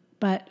 Yeah.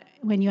 But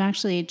when you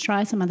actually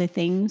try some other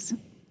things,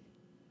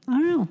 I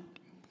don't know.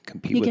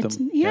 Compete with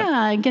them.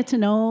 I get to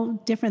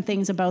know different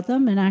things about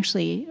them. And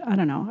actually, I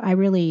don't know.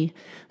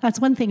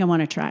 That's one thing I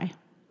want to try.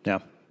 Yeah.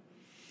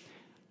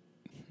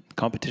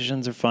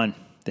 Competitions are fun.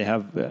 They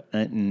have,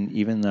 and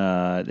even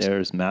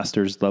there's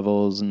master's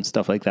levels and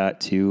stuff like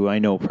that too. I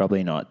know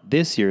probably not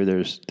this year.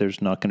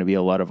 There's not going to be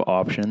a lot of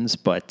options,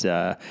 but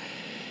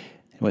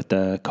with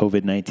the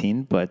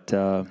COVID-19, but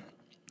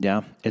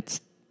yeah, it's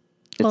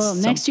well,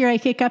 next year I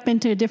kick up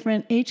into a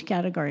different age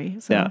category.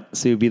 So. Yeah,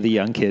 so you'll be the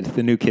young kid,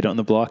 the new kid on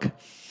the block.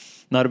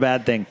 Not a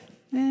bad thing.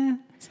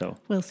 So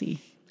we'll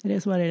see. It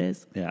is what it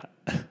is. Yeah.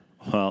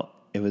 Well,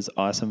 it was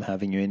awesome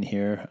having you in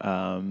here,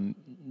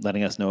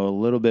 letting us know a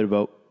little bit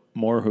about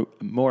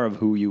more of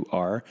who you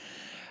are.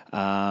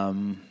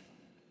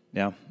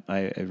 Yeah,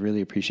 I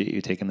really appreciate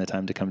you taking the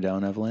time to come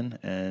down, Evelyn.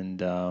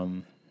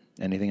 And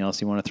anything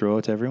else you want to throw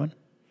out to everyone?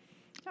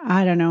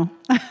 I don't know.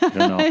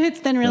 It's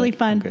been really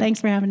fun. Okay.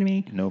 Thanks for having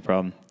me. No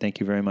problem. Thank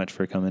you very much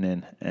for coming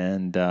in.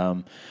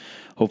 And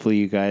hopefully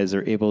you guys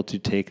are able to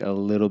take a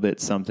little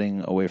bit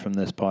something away from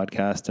this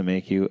podcast to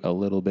make you a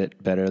little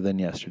bit better than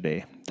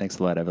yesterday. Thanks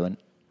a lot, Evelyn.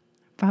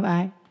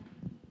 Bye-bye.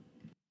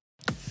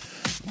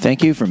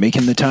 Thank you for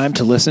making the time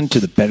to listen to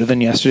the Better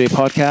Than Yesterday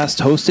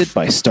podcast hosted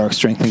by Stark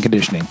Strength and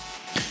Conditioning.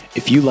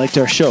 If you liked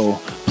our show,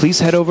 please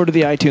head over to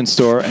the iTunes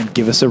store and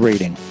give us a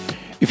rating.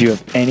 If you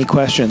have any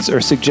questions or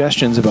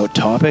suggestions about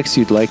topics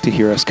you'd like to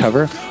hear us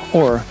cover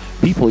or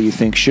people you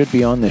think should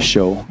be on this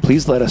show,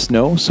 please let us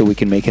know so we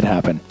can make it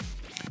happen.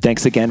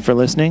 Thanks again for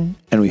listening,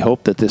 and we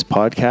hope that this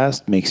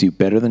podcast makes you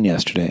better than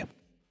yesterday.